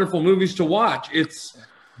wonderful movies to watch. It's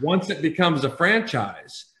once it becomes a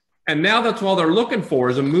franchise, and now that's all they're looking for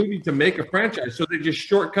is a movie to make a franchise. So they just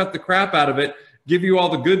shortcut the crap out of it, give you all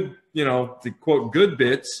the good, the quote good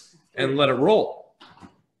bits, and let it roll.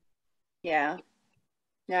 Yeah,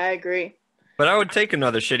 I agree. But I would take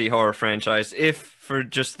another shitty horror franchise if for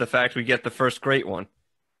just the fact we get the first great one.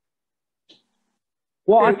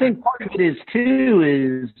 Well, I think part of it is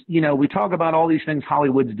too we talk about all these things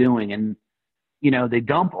Hollywood's doing, and they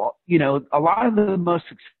dump, a lot of the most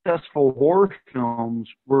successful horror films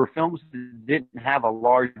were films that didn't have a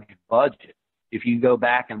large budget. If you go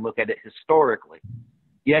back and look at it historically,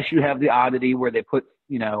 yes, you have the oddity where they put,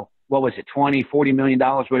 what was it, $20-40 million,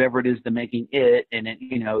 whatever it is, to making it, and it,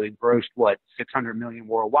 it grossed $600 million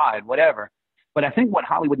worldwide, whatever. But I think what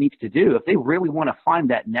Hollywood needs to do, if they really want to find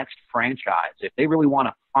that next franchise, if they really want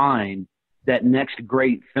to find that next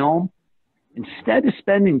great film, instead of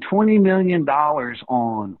spending $20 million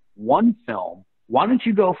on one film, why don't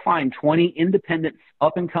you go find 20 independent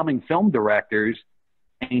up-and-coming film directors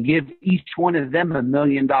and give each one of them $1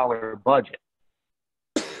 million budget?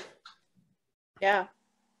 Yeah.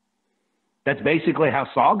 That's basically how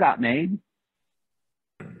Saw got made.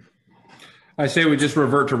 I say we just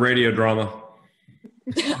revert to radio drama.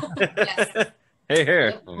 Hey,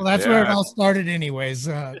 here. Well, that's where it all started anyways.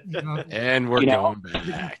 And we're going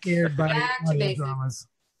back. Scared by Back dramas.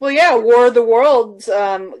 Well, yeah, War of the Worlds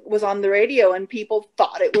was on the radio, and people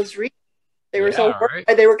thought it was real. They were so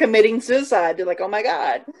horrified they were committing suicide. They're like, oh my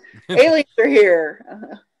God, aliens are here.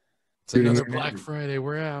 It's another Black Friday.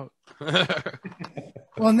 We're out.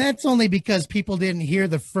 Well, and that's only because people didn't hear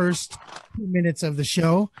the first 2 minutes of the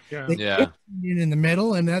show. Yeah. In the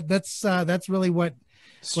middle, and that's really what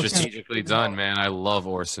strategically done, man. I love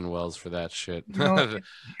Orson Welles for that shit. The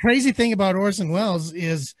crazy thing about Orson Welles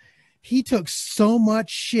is he took so much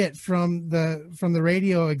shit from the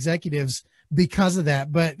radio executives because of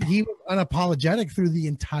that, but he was unapologetic through the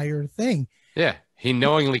entire thing. Yeah. He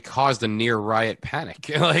knowingly caused a near riot panic.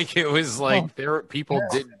 Like it was like people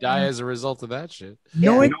did die as a result of that shit.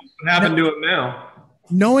 What happened to him now?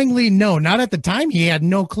 Knowingly, no, not at the time. He had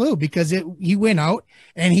no clue because he went out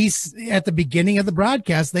and he's at the beginning of the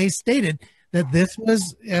broadcast. They stated that this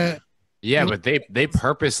was. But they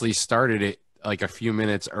purposely started it like a few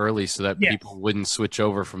minutes early so that people wouldn't switch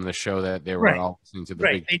over from the show that they were all listening to the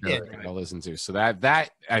big show that they all listen to. So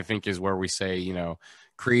that I think is where we say,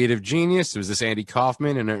 creative genius. Was this Andy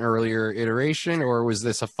Kaufman in an earlier iteration, or was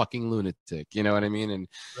this a fucking lunatic? You know what I mean? And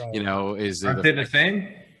is it the same?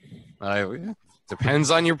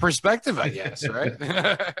 Depends on your perspective, I guess, right?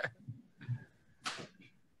 I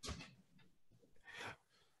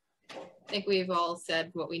think we've all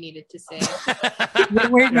said what we needed to say. We're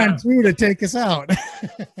waiting on Drew to take us out.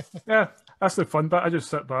 Yeah, that's the fun bit. I just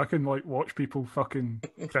sit back and watch people fucking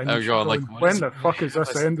cringe. When the fuck is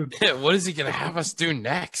this ended? What is he gonna have us do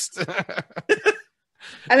next?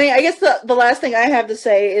 I mean, I guess the last thing I have to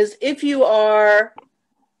say is if you are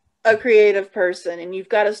a creative person and you've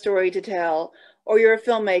got a story to tell, or you're a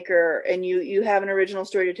filmmaker and you have an original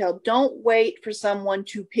story to tell, don't wait for someone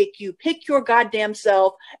to pick you. Pick your goddamn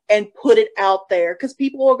self and put it out there, because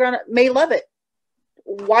people may love it.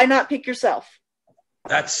 Why not pick yourself?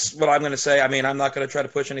 That's what I'm going to say. I mean, I'm not going to try to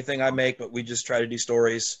push anything I make, but we just try to do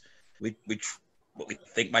stories. What we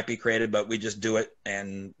think might be creative, but we just do it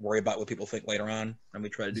and worry about what people think later on. And we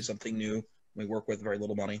try to do something new. We work with very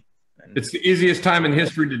little money. And it's the easiest time in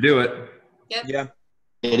history to do it. Yep. Yeah.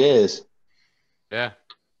 It is. Yeah.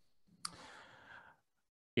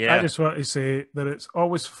 I just want to say that it's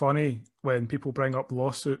always funny when people bring up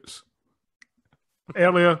lawsuits.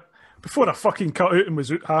 Earlier, before I fucking cut out and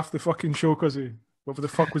was out half the fucking show because of whatever the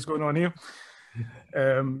fuck was going on here,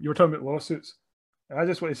 you were talking about lawsuits. And I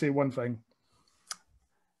just want to say one thing.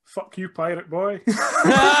 Fuck you, pirate boy.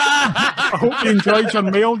 I hope you enjoyed your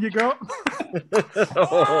mail you got.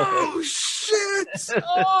 Oh, shit.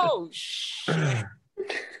 Oh, shit.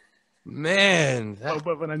 Man, a little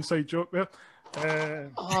bit of an inside joke there. I'd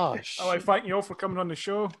like to thank you all for coming on the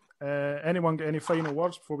show. Anyone got any final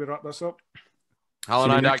words before we wrap this up?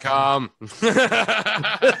 Hollow9.com.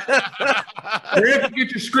 Where have you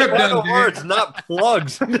get your script done? Words, not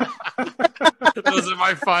plugs. Those are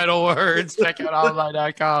my final words. Check out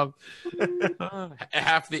hollow9.com.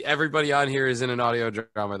 Everybody on here is in an audio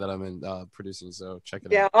drama that I'm in producing, so check it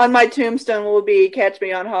out. Yeah, on my tombstone will be catch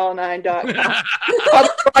me on hollow9.com.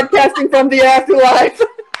 Broadcasting from the afterlife.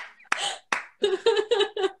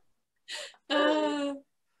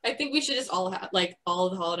 I think we should just all have all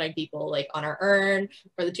of the Hollow 9 people on our urn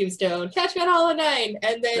or the tombstone. Catch me on Hollow 9,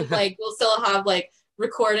 and then we'll still have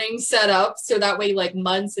recordings set up so that way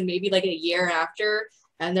months and maybe a year after,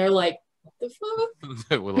 and they're like, "What the fuck?"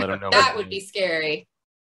 We'll let them know. That would be scary.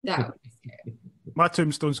 That would be scary. My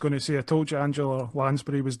tombstone's going to say, "I told you Angela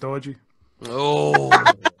Lansbury was dodgy." Oh.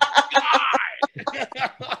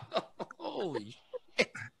 Holy.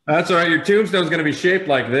 That's all right. Your tombstone's going to be shaped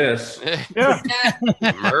like this. Yeah.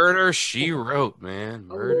 Murder, she wrote, man.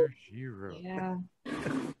 Murder, she wrote. Yeah.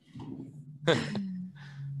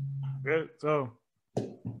 Good. So,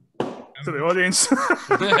 to the audience.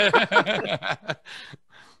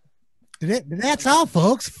 That's all,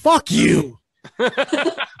 folks. Fuck you.